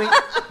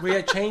you. We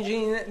are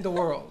changing the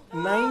world.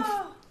 9th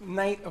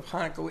night of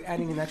Hanukkah. We're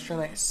adding an extra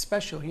night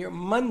special here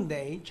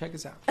Monday. Check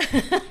us out.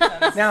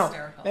 That is Now,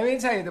 hysterical. let me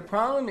tell you, the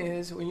problem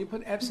is when you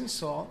put Epsom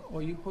salt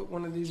or you put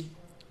one of these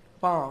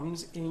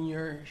bombs in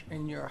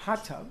your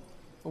hot tub,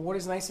 the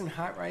water's nice and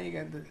hot, right? You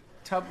got the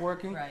tub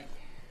working. Right.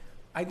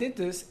 I did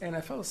this and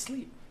I fell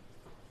asleep.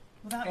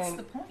 Well, that's And-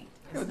 the point.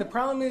 The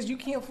problem is you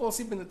can't fall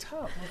asleep in the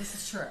tub. Well, this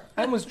is true.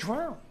 I almost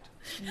drowned.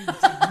 You did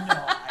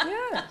not.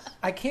 Yes.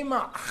 I came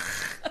out.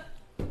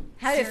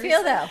 How did it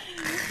feel though?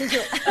 Did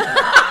you?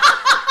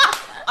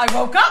 I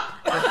woke up.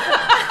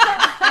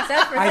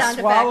 Except for I sound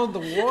swallowed the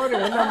water,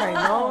 went down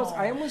my nose.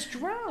 I almost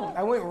drowned.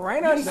 I went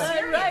right under.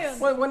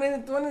 Well, one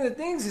of the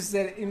things is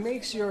that it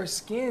makes your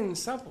skin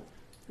supple.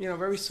 You know,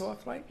 very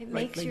soft like. It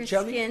like makes your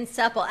jelly. skin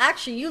supple.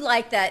 Actually, you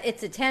like that.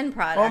 It's a 10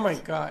 product. Oh my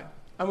God.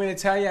 I'm going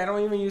to tell you, I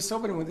don't even use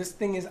soap anymore. This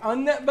thing is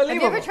unbelievable. Have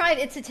you ever tried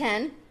It's a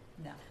 10?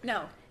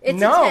 No. It's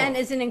No. a 10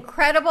 is an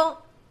incredible.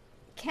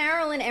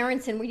 Carolyn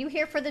Aronson, were you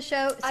here for the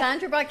show?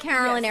 Sandra brought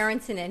Carolyn yes.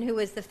 Aronson in, who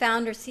is the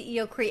founder,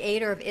 CEO,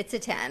 creator of It's a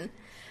 10.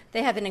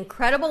 They have an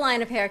incredible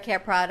line of hair care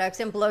products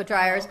and blow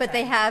dryers, but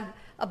they have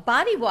a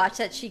body wash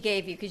that she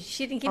gave you because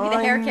she didn't give you the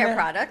hair care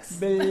products.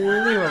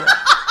 Unbelievable.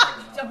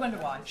 I wonder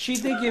why. She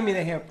did give me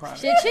the hair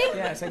product. Did she?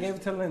 Yes, I gave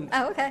it to Linda.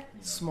 Oh, okay.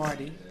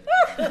 Smarty.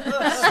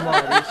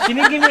 Smarty. She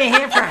didn't give me a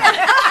hair product.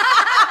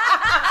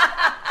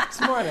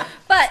 Smarty.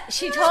 But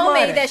she told me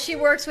Smarter. that she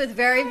works with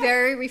very,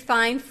 very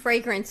refined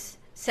fragrance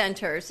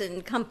centers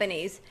and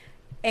companies.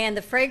 And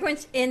the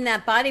fragrance in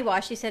that body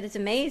wash, she said, is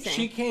amazing.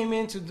 She came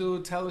in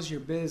to tell us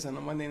your biz on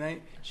a Monday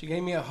night. She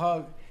gave me a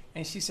hug,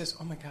 and she says,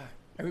 "Oh my God,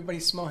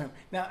 everybody smell him."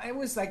 Now it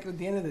was like at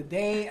the end of the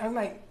day. I'm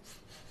like,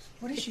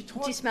 "What is she Did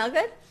talking?" you smell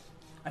good?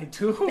 I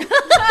do.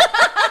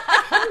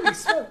 Holy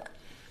smoke!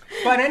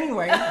 But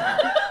anyway,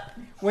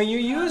 when you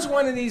use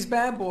one of these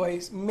bad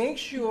boys, make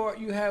sure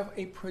you have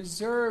a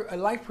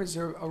life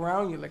preserve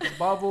around you, like a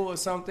bubble or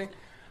something.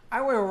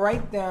 I went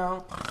right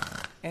down,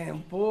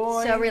 and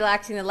boy, So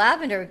relaxing, the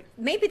lavender.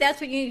 Maybe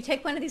that's what you need.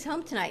 Take one of these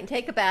home tonight and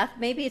take a bath.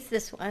 Maybe it's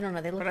this one. I don't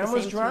know. They look But the I same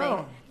almost to me.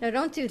 drowned. No,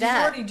 don't do Did you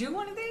that. already do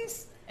one of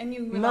these? And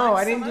you no,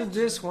 I relaxed so didn't do much?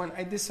 this one.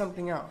 I did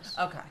something else.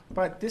 Okay.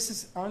 But this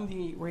is on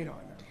the radar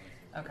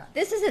now. Okay.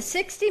 This is a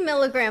 60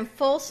 milligram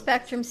full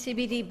spectrum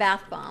CBD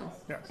bath bomb.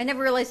 Yes. I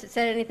never realized it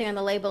said anything on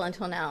the label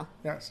until now.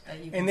 Yes,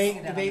 you can and see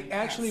that on they the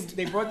actually test.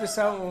 they brought this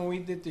out when we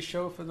did the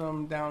show for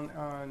them down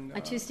on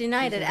Tuesday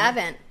night at Tuesday night.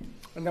 Advent.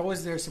 And that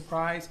was their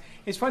surprise.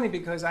 It's funny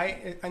because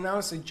I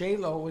announced that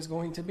J-Lo was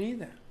going to be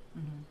there.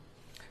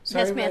 So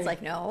This man's everybody-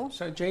 like, no.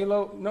 So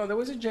J-Lo, no, there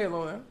was a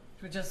J-Lo there.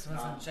 It just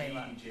wasn't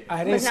J-Lo.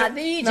 I It's not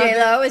the now,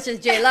 J-Lo, it's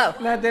just J-Lo.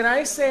 Now, did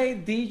I say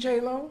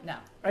DJ-Lo? No.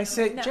 I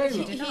said No,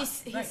 J-Lo.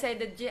 he said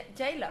the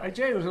J-Lo.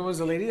 J-Lo, there was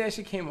a lady that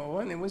she came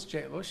over, and it was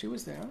J-Lo. She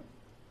was there.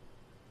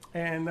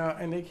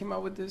 And they came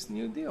out with this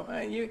new deal.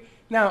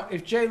 Now,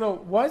 if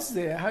J-Lo was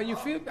there, how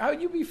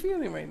you be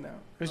feeling right now?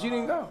 Because you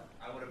didn't go.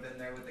 I would have been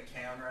there with the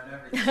camera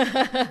and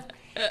everything.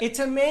 It's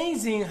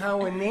amazing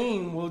how a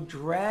name will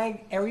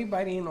drag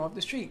everybody in off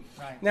the street.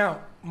 Right.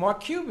 Now,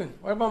 Mark Cuban.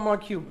 What about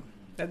Mark Cuban?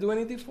 That do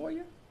anything for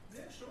you?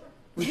 Yeah, sure.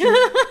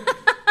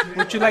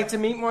 Would you like to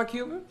meet Mark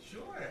Cuban?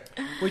 Sure.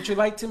 Would you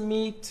like to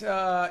meet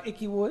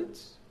Ickey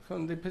Woods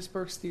from the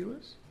Pittsburgh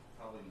Steelers?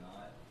 Probably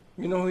not.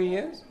 You know who he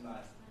is? I'm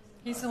not.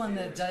 He's the one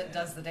that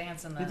does the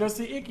dance and the. He does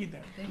the Ickey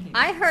dance.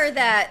 I heard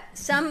that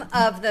some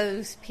of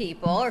those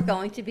people are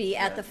going to be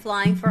at the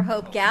Flying for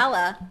Hope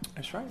Gala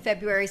That's right.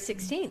 February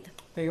 16th.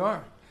 They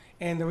are.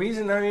 And the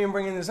reason I'm even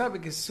bringing this up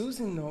because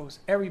Susan knows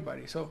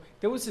everybody. So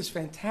there was this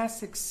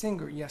fantastic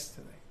singer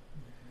yesterday,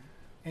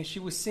 and she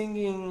was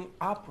singing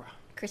opera.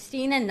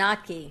 Christina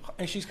Notke.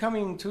 And she's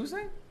coming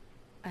Tuesday?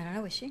 I don't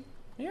know, is she?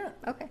 Yeah.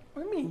 Okay.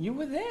 What do you mean? You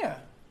were there.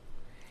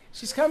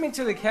 She's coming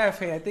to the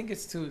cafe. I think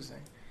it's Tuesday.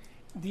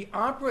 The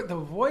opera, the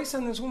voice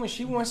on this woman,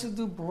 she wants to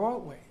do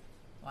Broadway,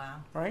 Wow.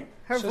 right?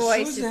 Her So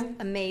voice Susan, is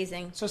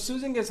amazing. So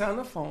Susan gets on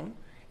the phone,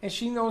 and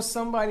she knows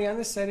somebody on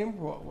the set in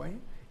Broadway,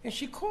 and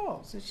she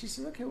calls, and she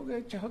says, "Okay, we'll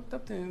get you hooked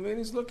up." And the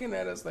lady's looking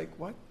at us like,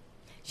 "What?"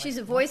 She's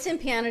a voice and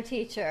piano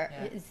teacher.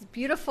 Yeah. It's a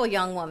beautiful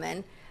young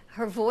woman.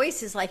 Her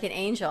voice is like an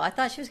angel. I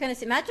thought she was going to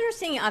sing. Imagine her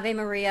singing Ave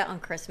Maria on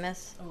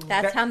Christmas. That's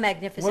That- how We're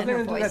magnificent gonna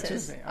her do voice that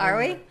is. Tuesday. Are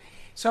we?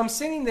 So I'm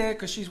sitting there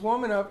because she's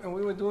warming up, and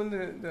we were doing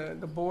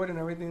the board and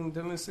everything.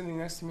 They're listening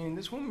next to me, and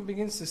this woman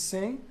begins to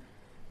sing,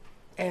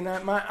 and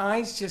my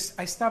eyes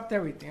I stopped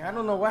everything. I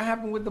don't know what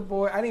happened with the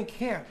board. I didn't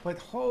care, but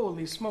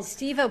holy smokes.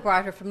 Steve-O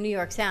brought her from New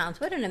York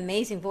Sounds. What an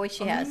amazing voice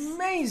she has.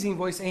 Amazing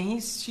voice,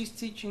 and she's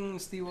teaching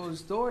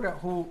Steve-O's daughter,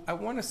 who I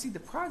want to see the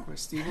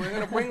progress. Steve, we're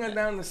going to bring her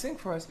down to sing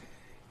for us.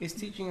 Is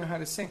teaching her how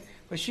to sing,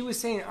 but she was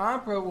saying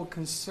opera will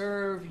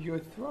conserve your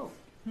throat.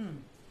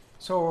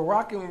 So a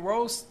rock and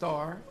roll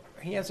star,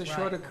 he has a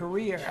shorter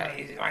career.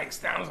 He like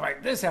sounds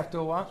like this after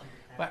a while,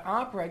 but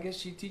opera, I guess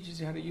she teaches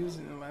you how to use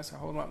it and it lasts a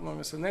whole lot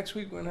longer. So next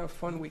week we're gonna have a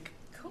fun week.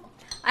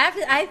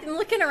 I'm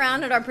looking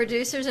around at our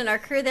producers and our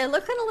crew. They're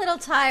looking a little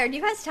tired.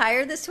 You guys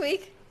tired this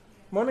week?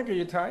 Monica,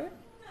 you tired?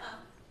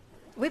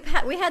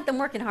 We had them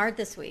working hard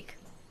this week.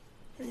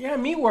 Yeah,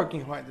 me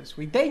working hard this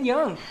week. They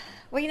young.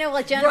 Well, you know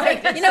what Jennifer. Right,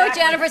 You know what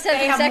exactly. Jennifer said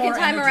They the have second more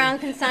time energy. around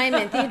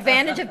consignment. The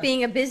advantage of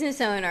being a business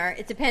owner,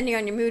 it's depending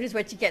on your mood, is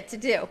what you get to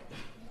do.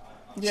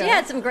 She Yeah.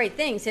 had some great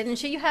things, didn't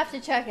she? You have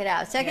to check it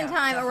out. Second Yeah,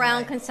 time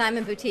around definitely.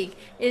 Consignment Boutique.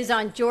 It is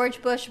on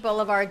George Bush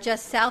Boulevard,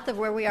 just south of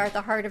where we are at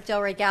the heart of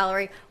Delray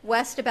Gallery,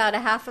 west about a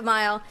half a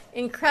mile.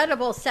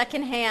 Incredible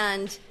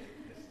secondhand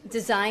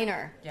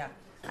designer. Yeah.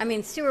 I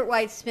mean, Stuart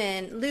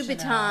Weitzman,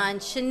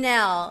 Louboutin,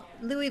 Chanel,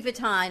 Louis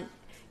Vuitton,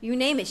 you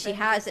name it, she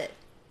has it.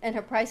 and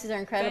her prices are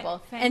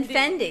incredible. And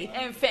Fendi.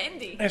 And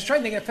Fendi. That's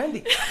right, they got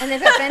Fendi. And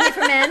they've got Fendi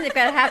for men. They've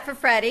got a hat for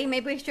Freddie.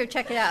 Maybe we should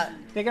check it out.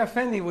 They got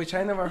Fendi, which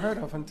I never heard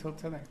of until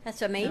today. That's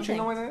Don't you amazing.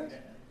 know what it is?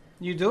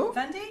 You do?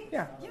 Fendi?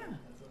 Yeah. Yeah.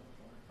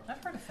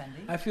 I've heard of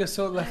Fendi. I feel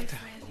so left out.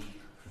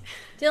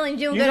 Dylan, you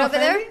doing You good know over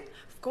there? Fendi?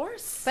 Of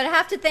course. But I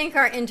have to thank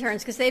our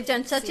interns because they've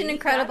done such an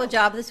incredible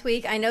job this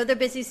week. I know they're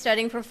busy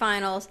studying for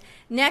finals.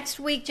 Next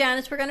week,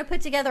 Janice, we're going to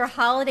put together a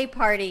holiday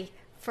party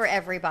for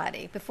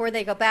everybody before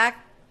they go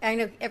back. I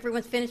know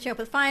everyone's finishing up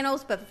with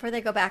finals, but before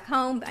they go back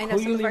home, I know Who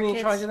some you of our leaving kids.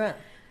 in charge of that?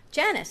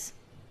 Janice.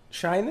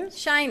 Shyness?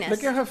 Shyness.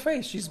 Look at her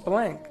face. She's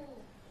blank.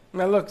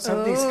 Now look,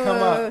 something's come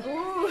up.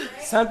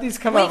 Something's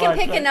come We up. can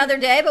pick like, another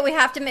day, but we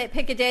have to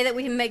pick a day that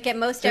we can get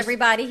most just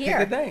everybody here.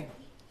 Pick a day.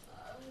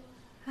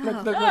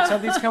 Look,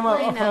 something's come up.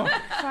 I know.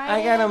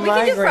 I got a We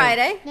migraine. can do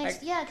Friday.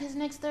 Because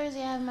next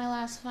Thursday I have my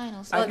last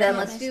final. So Well, I then got-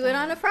 let's do it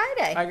on a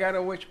Friday. I got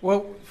a which?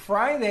 Well,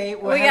 Friday.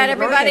 We got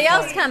everybody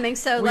else coming,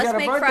 so We let's got a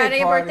make birthday Friday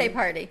a party. birthday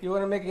party. You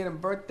want to make it a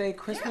birthday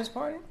Christmas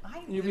party?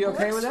 You be It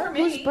okay works with for that? me.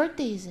 Whose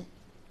birthday is it?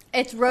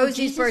 It's Rosie's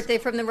Jesus. birthday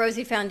from the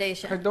Rosie Her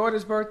Foundation.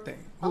 daughter's birthday,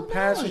 who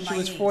passed when nice. she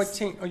was My niece.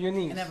 14. Oh, your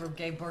niece. I never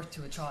gave birth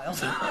to a child.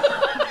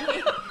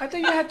 I thought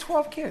you had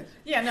 12 kids.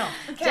 yeah, no.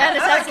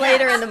 Janice, that's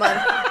later in the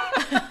month.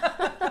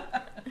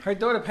 Her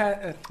daughter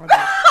passed.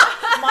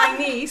 My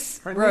niece,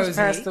 Her Rosie. niece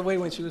passed away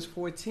when she was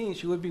 14.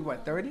 She would be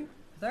what, 30?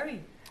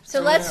 30.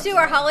 So let's do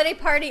our holiday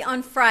party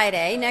on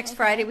Friday. Next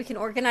Friday, we can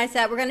organize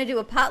that. We're going to do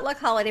a potluck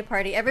holiday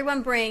party.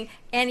 Everyone bring,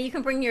 and you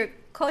can bring your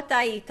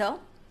cotaito.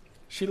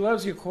 She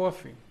loves your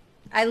coffee.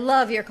 I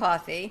love your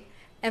coffee.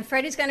 And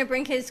Freddie's going to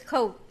bring his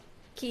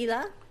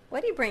coquila.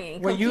 What are you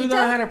bringing? When you Coquito?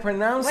 know how to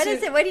pronounce What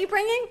is it? What are you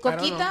bringing? I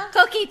don't know. Coquita?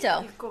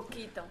 Coquito.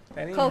 Coquito.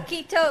 That ain't-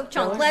 Coquito,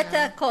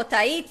 chancleta,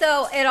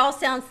 cotaito. It all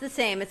sounds the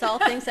same. It's all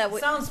things that we.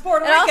 Sounds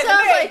Puerto It all Rican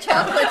sounds to me. like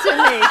chocolate to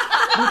me.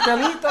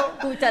 Butalito.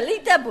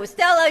 Butalita,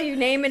 Bustelo, you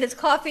name it. It's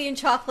coffee and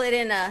chocolate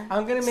in a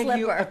I'm going to make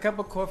you slipper. a cup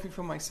of coffee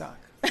for my sock.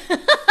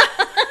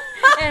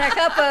 And a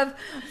cup of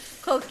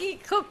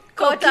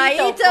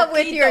cotaito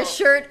with your coquito.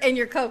 shirt and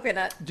your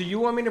coconut. Do you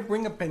want me to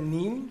bring a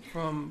panin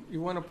from?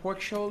 You want a pork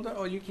shoulder?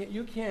 Oh, you can't.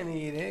 You can't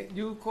eat it.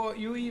 You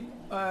eat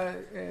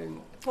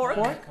Pork?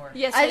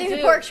 Yes, I think do.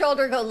 the pork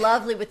shoulder go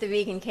lovely with the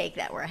vegan cake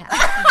that we're having.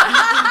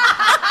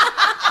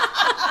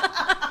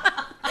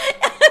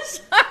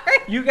 Sorry.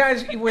 You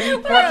guys would eat We're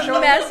pork a shoulder?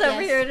 mess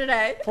over Yes. here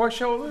today. Pork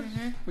shoulder?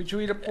 Would you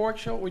eat a pork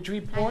shoulder? Would you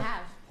eat I pork?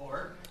 have.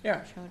 Pork,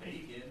 Yeah.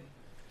 bacon.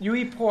 You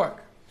eat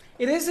pork.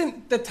 It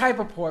isn't the type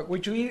of pork.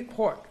 Would you eat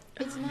pork?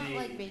 It's not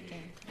like bacon.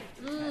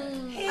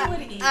 He would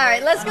eat All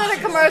right, let's go to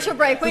commercial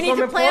break. We You need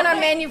to want me plan pork?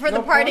 our menu for the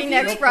No party pork?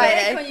 next No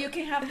Friday. Bacon, you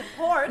can have the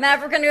pork. Matt,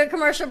 we're going to do a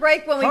commercial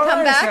break. When we Hold come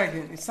on back, a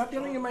second. Stop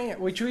yelling in my ear.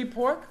 Would you eat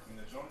pork?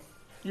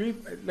 You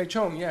eat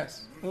lechon,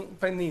 yes.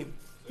 Panin.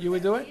 You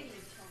would do it?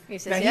 he Now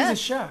says he's a yes.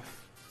 chef.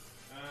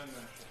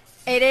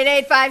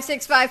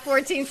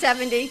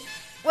 888-565-1470.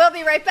 We'll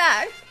be right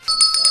back.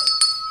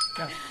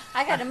 Yeah.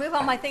 I got to move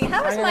on my thing.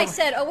 How is I my know.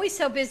 set always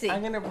so busy?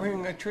 I'm gonna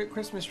bring a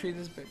Christmas tree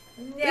this big.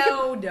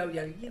 No.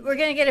 We're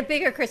going to get a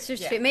bigger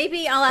Christmas tree.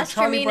 Maybe I'll ask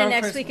Charlie Jermina Brown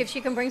next Christmas. week if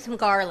she can bring some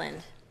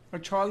garland. A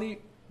Charlie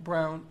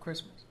Brown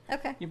Christmas.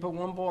 Okay. You put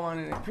one ball on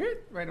it and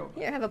right over.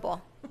 Here, have a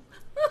ball.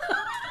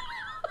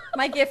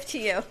 My gift to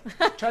you.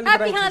 Charlie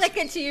Happy Brown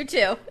Hanukkah to you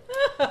too.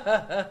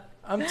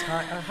 I'm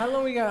tired. How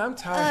long we got? I'm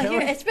tired.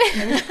 It's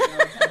been.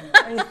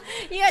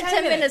 You got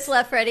 10 minutes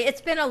left, Freddie.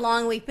 It's been a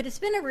long week, but it's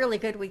been a really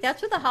good week.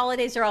 That's what the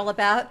holidays are all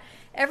about.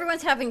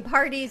 Everyone's having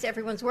parties.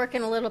 Everyone's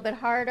working a little bit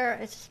harder.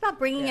 It's just about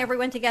bringing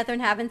everyone together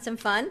and having some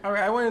fun. All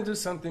right, I want to do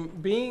something.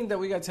 Being that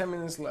we got 10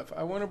 minutes left,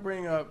 I want to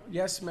bring up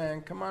Yes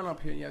Man. Come on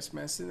up here, Yes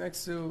Man. Sit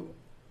next to.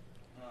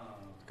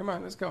 Come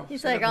on, let's go.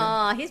 He's Sit like,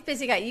 up oh, he's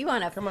busy. Got you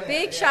on a Come on.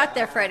 big shot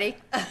there, Freddie.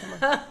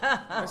 here.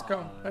 Let's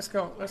go. Let's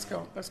go. Let's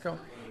go. Let's go.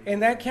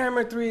 And that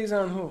camera 3 is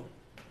on who?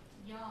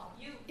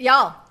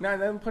 Y'all. No,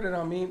 don't put it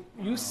on me.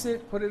 You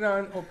sit, put it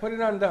on, or put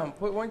it on them.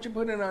 Why don't you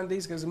put it on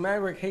these? Because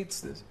Maverick hates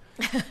this.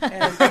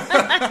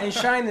 And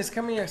Shyness,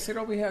 come here. Sit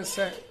over here.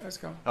 Let's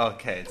go.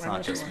 Okay, it's I not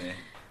know just you me.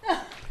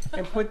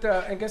 And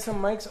and get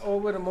some mics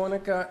over to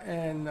Monica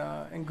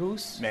and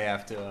Goose. May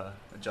have to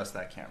adjust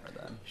that camera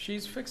then.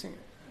 She's fixing it.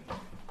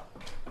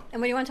 And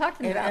what do you want to talk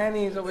to them And about?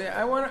 Annie's over here.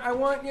 I want,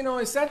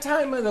 it's that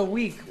time of the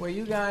week where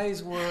you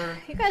guys were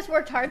You guys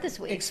worked hard this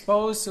week.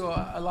 exposed to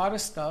a lot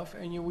of stuff,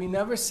 and we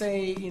never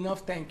say enough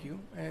thank you.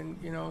 And,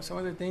 some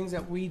of the things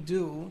that we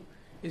do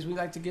is we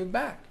like to give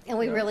back. And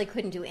we really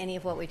couldn't do any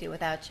of what we do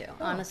without you,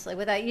 honestly.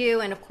 Without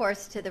you, and of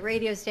course to the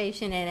radio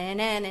station and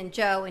NN and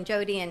Joe and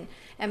Jody and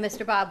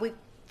Mr. Bob,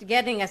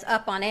 getting us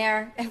up on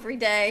air every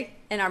day,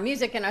 and our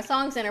music and our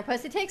songs and our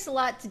posts. It takes a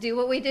lot to do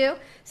what we do.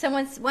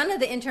 One of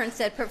the interns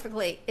said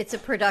perfectly, it's a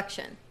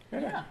production.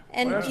 Yeah.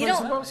 And Well, that's you what it's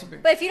don't. supposed to be.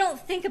 But if you don't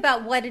think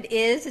about what it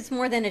is, it's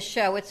more than a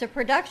show. It's a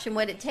production.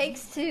 What it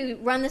takes to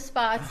run the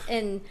spots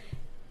and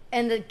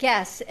and the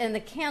guests and the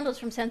candles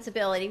from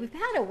Sensibility. We've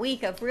had a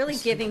week of really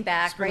giving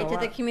back, been right, a to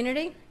the lot.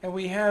 community. And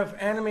we have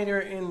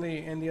animator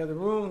in the other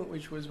room,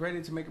 which was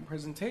ready to make a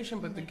presentation,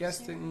 but the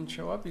guest didn't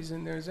show up. He's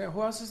in there. Is there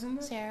who else is in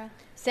there? Sarah.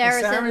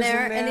 Sarah's Sarah's in in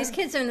there, there. and these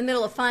kids are in the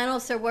middle of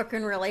finals. They're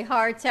working really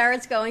hard.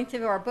 Sarah's going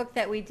through our book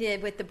that we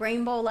did with the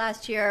Brain Bowl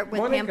last year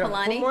with Pam Monica, put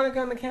Polani. Monica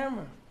on the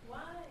camera.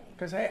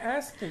 Because I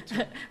asked her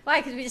to.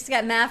 Why? Because we just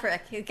got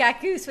Maverick. He got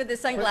Goose with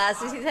his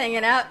sunglasses. He's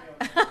hanging out.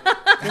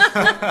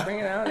 Bring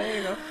it out. There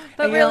you go.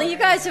 But And, really, know, you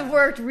guys have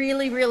worked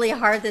really, really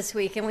hard this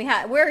week, and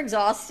we're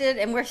exhausted,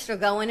 and we're still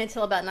going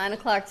until about 9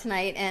 o'clock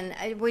tonight.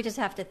 And we just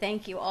have to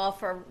thank you all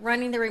for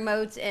running the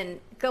remotes and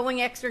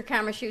going extra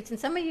camera shoots. And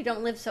some of you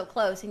don't live so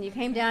close, and you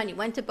came down, you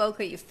went to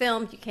Boca, you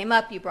filmed, you came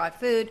up, you brought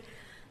food.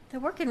 They're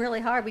working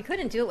really hard. We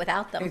couldn't do it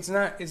without them. It's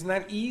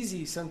not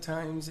easy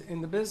sometimes in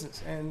the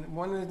business, and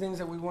one of the things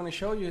that we want to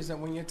show you is that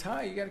when you're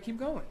tired, you got to keep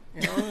going.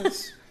 You know,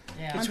 it's,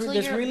 Yeah. it's Until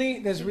there's your- really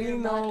your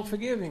no body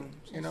forgiving.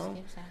 You just know.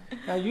 gives out.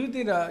 Now you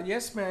did a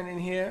yes man in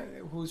here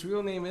whose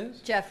real name is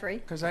Jeffrey.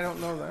 because I don't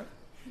know that.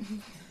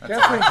 That's,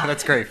 Jeffrey.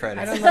 that's great,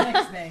 Freddie. I don't The know.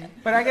 next name.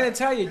 But I got to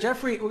tell you,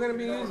 Jeffrey, we're going to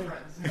be using.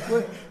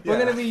 We're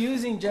going to be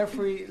using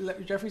Jeffrey.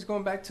 Jeffrey's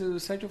going back to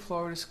Central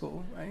Florida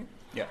school, right?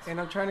 Yeah. And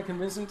I'm trying to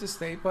convince him to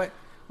stay. But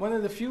one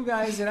of the few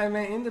guys that I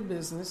met in the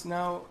business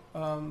now,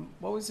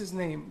 what was his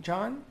name?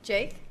 John?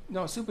 Jake.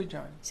 No, Super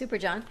John. Super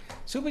John.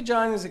 Super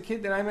John is a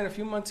kid that I met a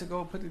few months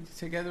ago, put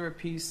together a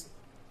piece,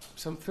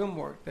 some film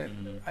work that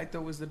I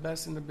thought was the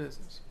best in the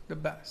business. The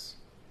best.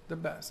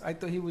 I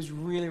thought he was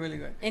really, really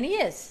good. And he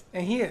is.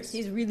 And he is.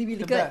 He's really, really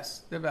the good.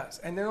 The best.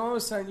 And then all of a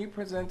sudden, you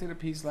presented a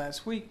piece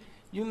last week.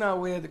 You now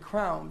wear the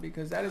crown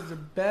because that is the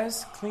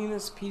best,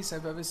 cleanest piece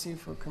I've ever seen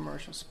for a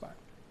commercial spot.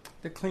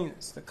 The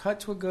cleanest. The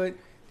cuts were good.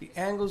 The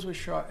angles were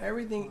sharp.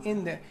 Everything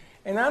in there.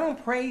 And I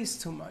don't praise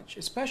too much,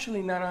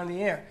 especially not on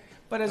the air.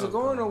 But as a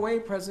going away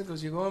present,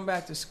 because you're going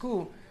back to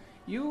school,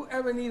 you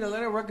ever need a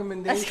letter of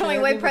recommendation? That's going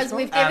away, President.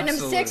 We've given him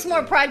 6 Absolutely.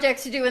 more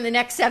projects to do in the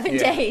next 7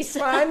 days.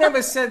 Well, I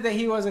never said that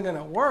he wasn't going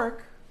to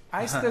work.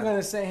 I still going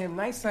to say him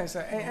nice. I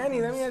said, hey,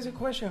 Annie, let me ask you a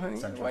question, honey.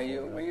 Central Why you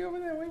over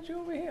there? Why you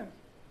over here?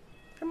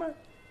 Come on.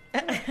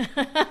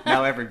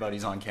 Now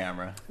everybody's on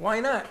camera. Why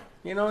not?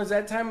 You know, it's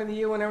that time of the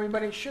year when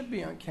everybody should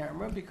be on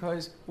camera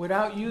because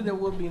without you, there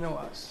will be no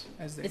us,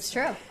 as they It's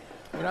say. true.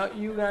 Without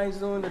you guys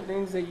doing the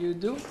things that you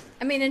do,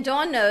 I mean, and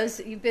Dawn knows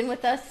you've been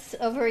with us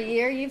over a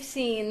year. You've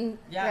seen,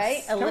 Yes.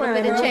 right, a Come little on,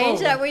 bit of Emma. change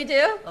that we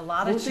do. A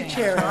lot of Move the change,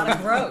 chair. a lot of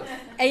growth.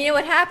 And you know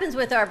what happens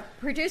with our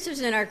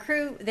producers and our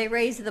crew? They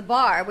raise the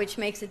bar, which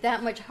makes it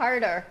that much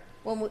harder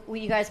when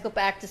you guys go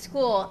back to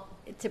school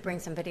to bring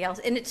somebody else.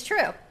 And it's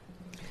true.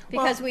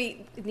 Because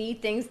we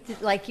need things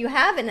like you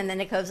have it, and then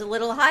it goes a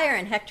little higher.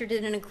 And Hector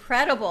did an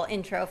incredible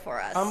intro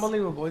for us.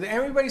 unbelievable.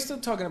 Everybody's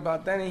still talking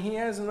about that, and he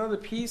has another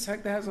piece.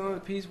 Hector has another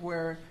piece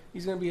where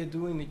he's going to be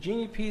doing the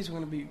genie piece. We're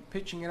going to be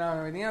pitching it out and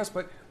everything else.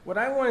 But what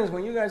I want is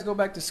when you guys go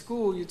back to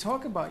school, you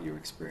talk about your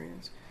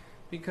experience.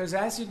 Because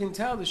as you can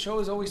tell, the show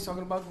is always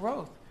talking about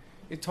growth.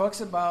 It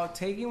talks about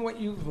taking what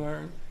you've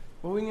learned,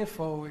 moving it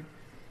forward,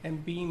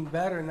 and being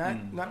better,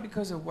 not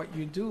because of what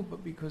you do,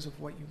 but because of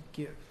what you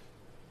give.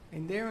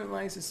 And therein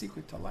lies the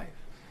secret to life.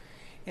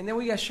 And then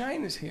we got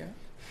Shyness here,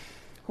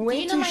 who Do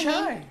you ain't know too my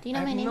shy. name? Do you know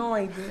I my have name? no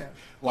idea. You know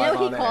Live what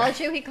he on air. calls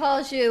you? He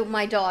calls you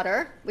my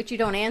daughter, which you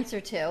don't answer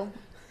to.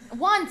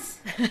 Once.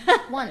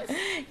 Once.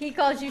 He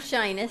calls you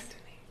Shyness.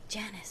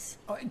 Janice.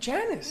 Oh,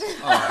 Janice.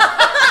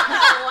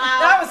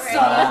 That was so.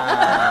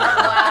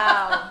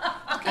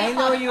 I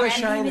know you are My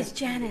name is Shyness.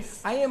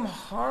 Janice. I am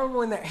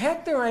horrible in that.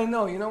 Hector, I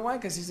know. You know why?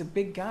 Because he's a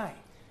big guy.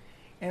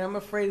 And I'm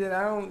afraid that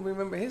I don't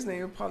remember his name.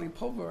 He'll probably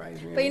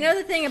pulverize me. But you know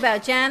the thing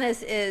about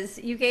Janice is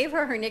you gave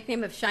her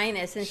nickname of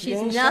Shyness, and She she's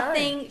ain't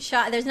nothing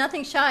shy. There's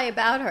nothing shy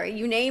about her.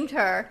 You named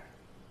her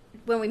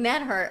when we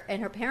met her, and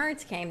her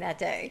parents came that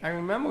day. I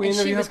remember we And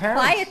she interviewed was her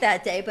parents. quiet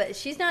that day, but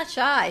she's not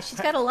shy.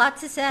 She's got a lot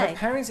to Her say.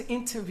 parents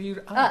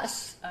interviewed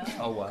Us.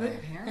 Oh, wow. Good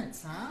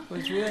parents, huh? It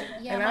was really,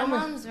 Yeah, and my I'm a-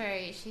 mom's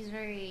she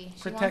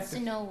wants Protective. to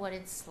know what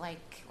it's like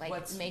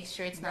What's- make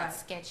sure it's not right.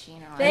 sketchy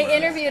and all They that.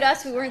 interviewed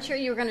us. We weren't sure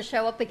you were going to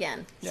show up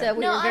again, Yeah. so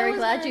we No, were I very was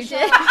glad gonna you show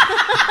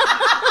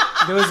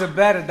did. there was a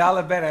bet,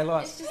 $1 bet I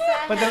lost. It's just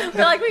that But I have- the,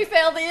 Feel like we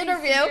failed the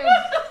interview.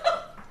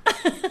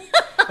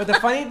 But the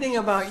funny thing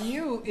about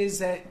you is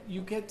that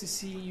you get to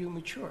see you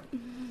mature.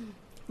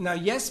 Now,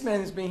 Yes Man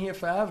has been here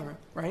forever,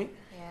 right?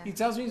 Yeah. He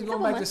tells me he's going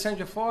Couple back to months.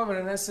 Central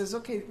Florida, and I says,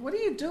 okay, what do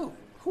you do?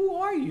 Who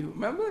are you?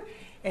 Remember?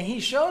 And he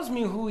shows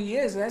me who he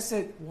is, and I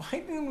said, why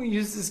didn't we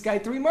use this guy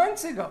 3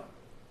 months ago?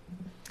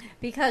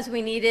 Because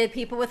we needed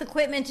people with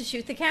equipment to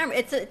shoot the camera.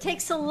 It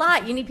takes a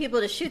lot. You need people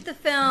to shoot the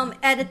film,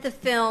 edit the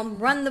film,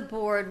 run the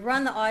board,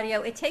 run the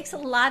audio. It takes a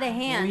lot of We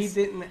hands.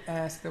 didn't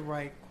ask the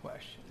right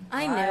question.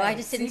 I knew. I Right.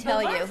 just didn't See,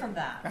 tell but learn you. from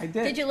that. I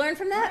did. Did you learn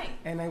from that? Right.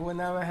 And it will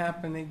never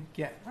happen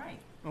again. Right.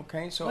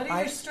 Okay, so What are I.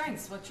 your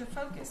strengths? What's your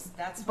focus?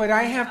 That's. But what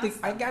I you have to. ask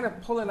I them. gotta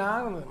pull it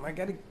out of them. I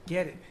gotta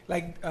get it.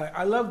 Like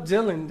I love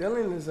Dylan.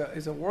 Dylan is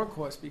a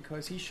workhorse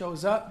because he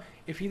shows up.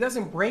 If he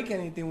doesn't break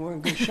anything, we're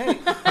in good shape.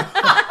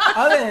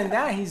 Other than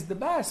that, he's the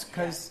best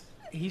because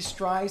he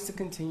strives to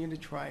continue to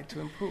try to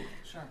improve.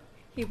 Sure.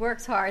 He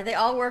works hard. They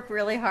all work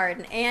really hard.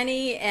 And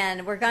Annie,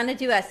 and we're going to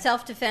do a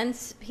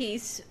self-defense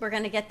piece. We're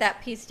going to get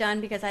that piece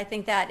done because I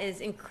think that is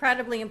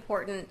incredibly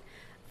important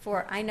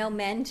for, I know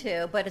men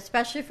too, but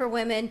especially for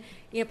women.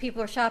 You know,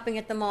 people are shopping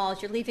at the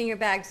malls. You're leaving your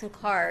bags in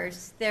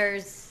cars.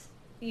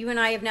 You and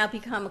I have now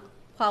become,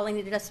 Pauline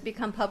needed us to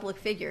become public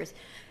figures.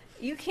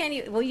 You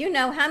can't, well, you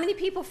know, how many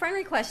people friend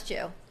request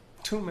you?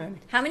 Too many.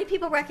 How many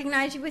people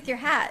recognize you with your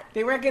hat?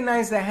 They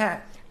recognize the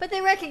hat. But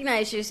they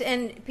recognize you,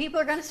 and people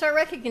are going to start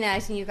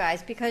recognizing you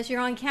guys because you're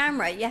on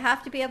camera. You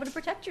have to be able to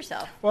protect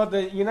yourself. Well,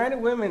 the United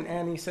Women,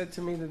 Annie, said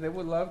to me that they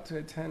would love to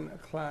attend a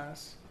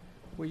class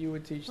where you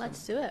would teach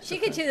Let's them. do it. She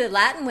could do the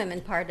Latin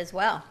women part as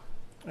well.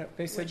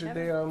 They said that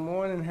they are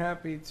more than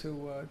happy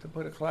to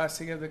put a class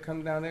together,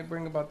 come down. They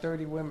bring about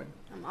 30 women.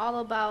 I'm all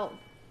about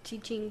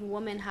teaching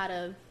women how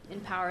to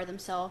empower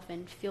themselves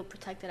and feel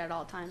protected at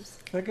all times.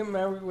 Look at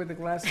Mary with the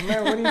glasses.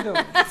 Mary, what are you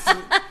doing?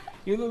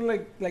 You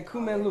look like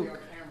Cool Man Luke.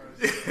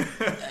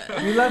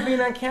 You love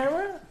being on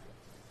camera?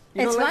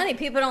 You It's don't like- funny,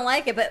 people don't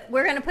like it, but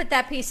we're going to put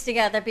that piece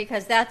together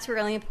because that's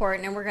really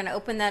important, and we're going to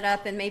open that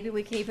up, and maybe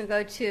we can even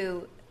go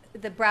to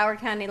the Broward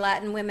County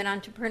Latin Women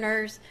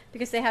Entrepreneurs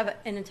because they have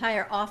an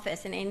entire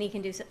office, and Annie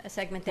can do a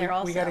segment there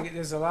also. We got to get.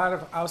 There's a lot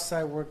of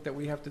outside work that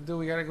we have to do.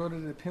 We got to go to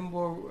the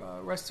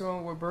pinball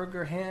restaurant where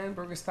Burger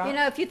Stop. You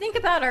know, if you think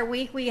about our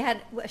week, we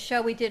had a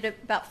show we did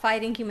about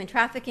fighting human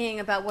trafficking,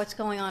 about what's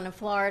going on in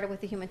Florida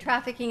with the human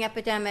trafficking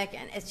epidemic,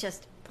 and it's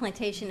just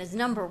plantation is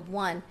number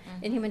one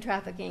in human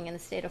trafficking in the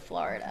state of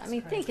Florida. I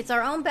mean, think it's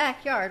our own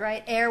backyard,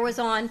 right? AIR was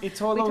on.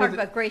 It's all we over talked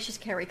the- about Gracious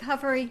Care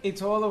Recovery.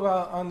 It's all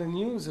about on the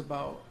news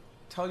about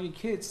tell your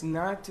kids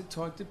not to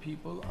talk to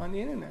people on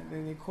the internet.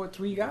 And they caught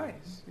 3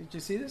 guys. Did you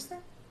see this thing?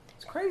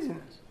 It's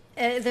craziness.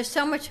 There's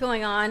so much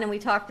going on, and we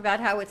talked about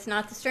how it's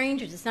not the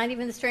strangers. It's not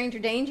even the stranger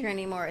danger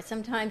anymore. It's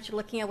sometimes you're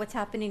looking at what's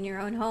happening in your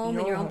own home,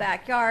 in your own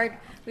backyard.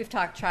 We've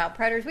talked child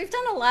predators. We've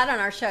done a lot on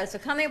our show. So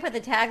coming up with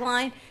a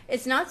tagline,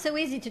 it's not so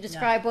easy to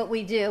describe what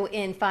we do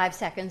in 5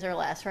 seconds or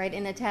less, right,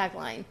 in a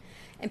tagline.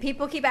 And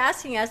people keep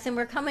asking us, and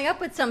we're coming up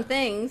with some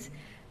things,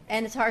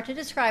 and it's hard to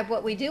describe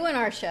what we do in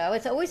our show.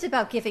 It's always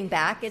about giving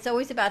back. It's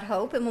always about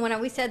hope. And when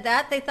we said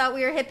that, they thought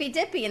we were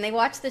hippy-dippy, and they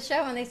watched the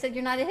show, and they said,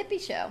 you're not a hippie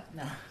show.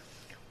 No.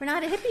 We're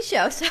not a hippie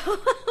show, so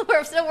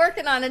we're still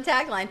working on a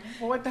tagline.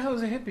 Well, what the hell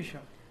is a hippie show?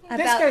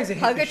 This About guy's a hippie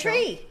hug a show.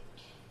 tree.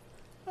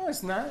 No,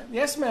 it's not.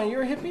 Yes, man,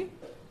 you're a hippie?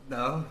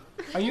 No.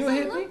 Are you a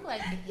Doesn't hippie? look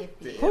like a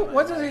hippie. Who,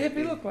 what does a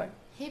hippie look like?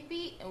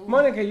 Hippie? Ooh.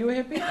 Monica, you a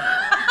hippie?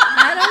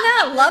 I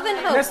don't know. Love and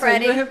hope, Leslie,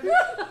 Freddie. you a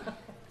hippie?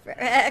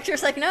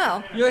 Actor's like,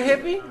 no. You a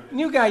hippie?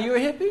 New guy, you a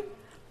hippie?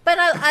 But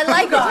I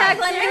like the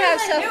tagline we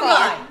have so New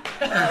far.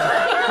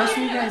 guy. What's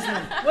the new guy's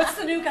name? What's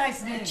the new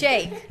guy's name?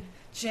 Jake.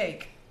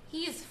 Jake.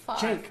 He is far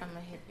Jake. from a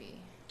hippie.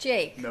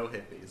 Jake. No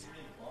hippies.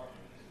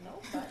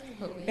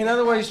 In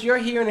other words, you're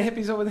here and the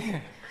hippie's over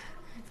there.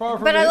 Far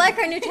from But I the like hippie.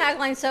 our new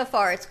tagline so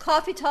far. It's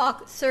coffee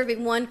talk,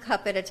 serving 1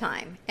 cup at a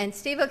time. And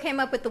Steve-O came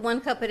up with the 1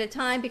 cup at a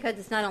time because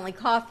it's not only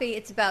coffee,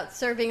 it's about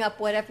serving up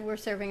whatever we're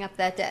serving up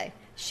that day.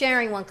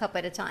 Sharing 1 cup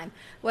at a time.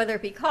 Whether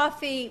it be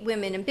coffee,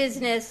 women in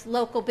business,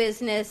 local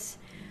business,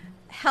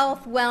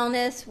 health,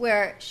 wellness,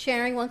 we're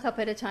sharing 1 cup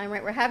at a time,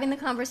 right? We're having the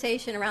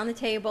conversation around the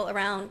table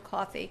around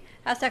coffee.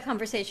 How's that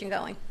conversation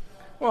going?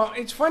 Well,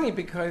 it's funny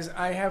because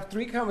I have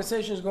 3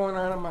 conversations going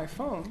on my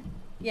phone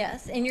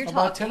Yes, and you're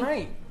about talking.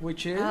 tonight,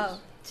 which is Oh,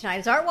 tonight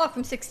is Art Walk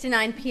from 6 to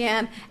 9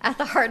 p.m. at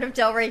the Heart of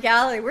Delray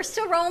Gallery. We're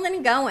still rolling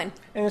and going.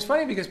 and it's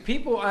funny because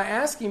people are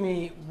asking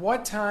me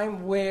what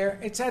time, where.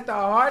 It's at the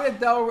Heart of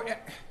Delray.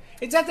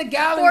 It's at the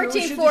gallery. where we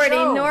shoot the 1440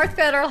 show. North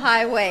Federal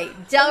Highway,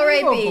 Delray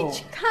Unbelievable.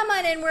 Beach. Come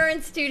on in. We're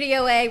in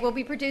Studio A. We'll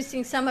be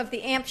producing some of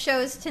the AMP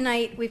shows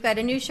tonight. We've got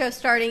a new show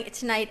starting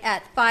tonight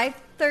at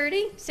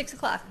 5:30, 6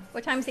 o'clock.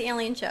 What time is the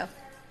Alien show?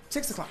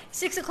 6 o'clock.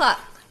 6 o'clock.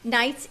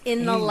 Nights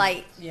in the Hey.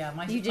 Light. Yeah,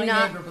 my You do my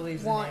not neighbor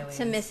believes want in to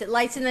aliens. miss it.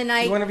 Lights in the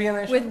Night You wanna be on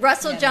that show? with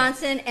Russell Yeah, no.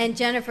 Johnson and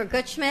Jennifer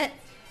Gutschmidt.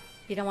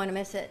 You don't want to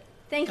miss it.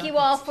 Thank you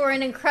all for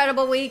an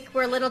incredible week.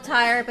 We're a little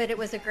tired, but it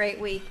was a great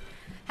week.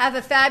 Have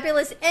a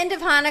fabulous end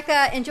of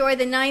Hanukkah. Enjoy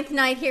the 9th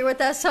night here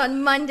with us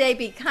on Monday.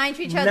 Be kind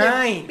to each other.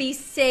 9. Be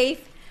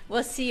safe.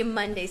 We'll see you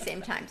Monday,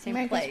 same time, same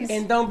Merry place. Christmas.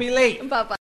 And don't be late. Bye-bye.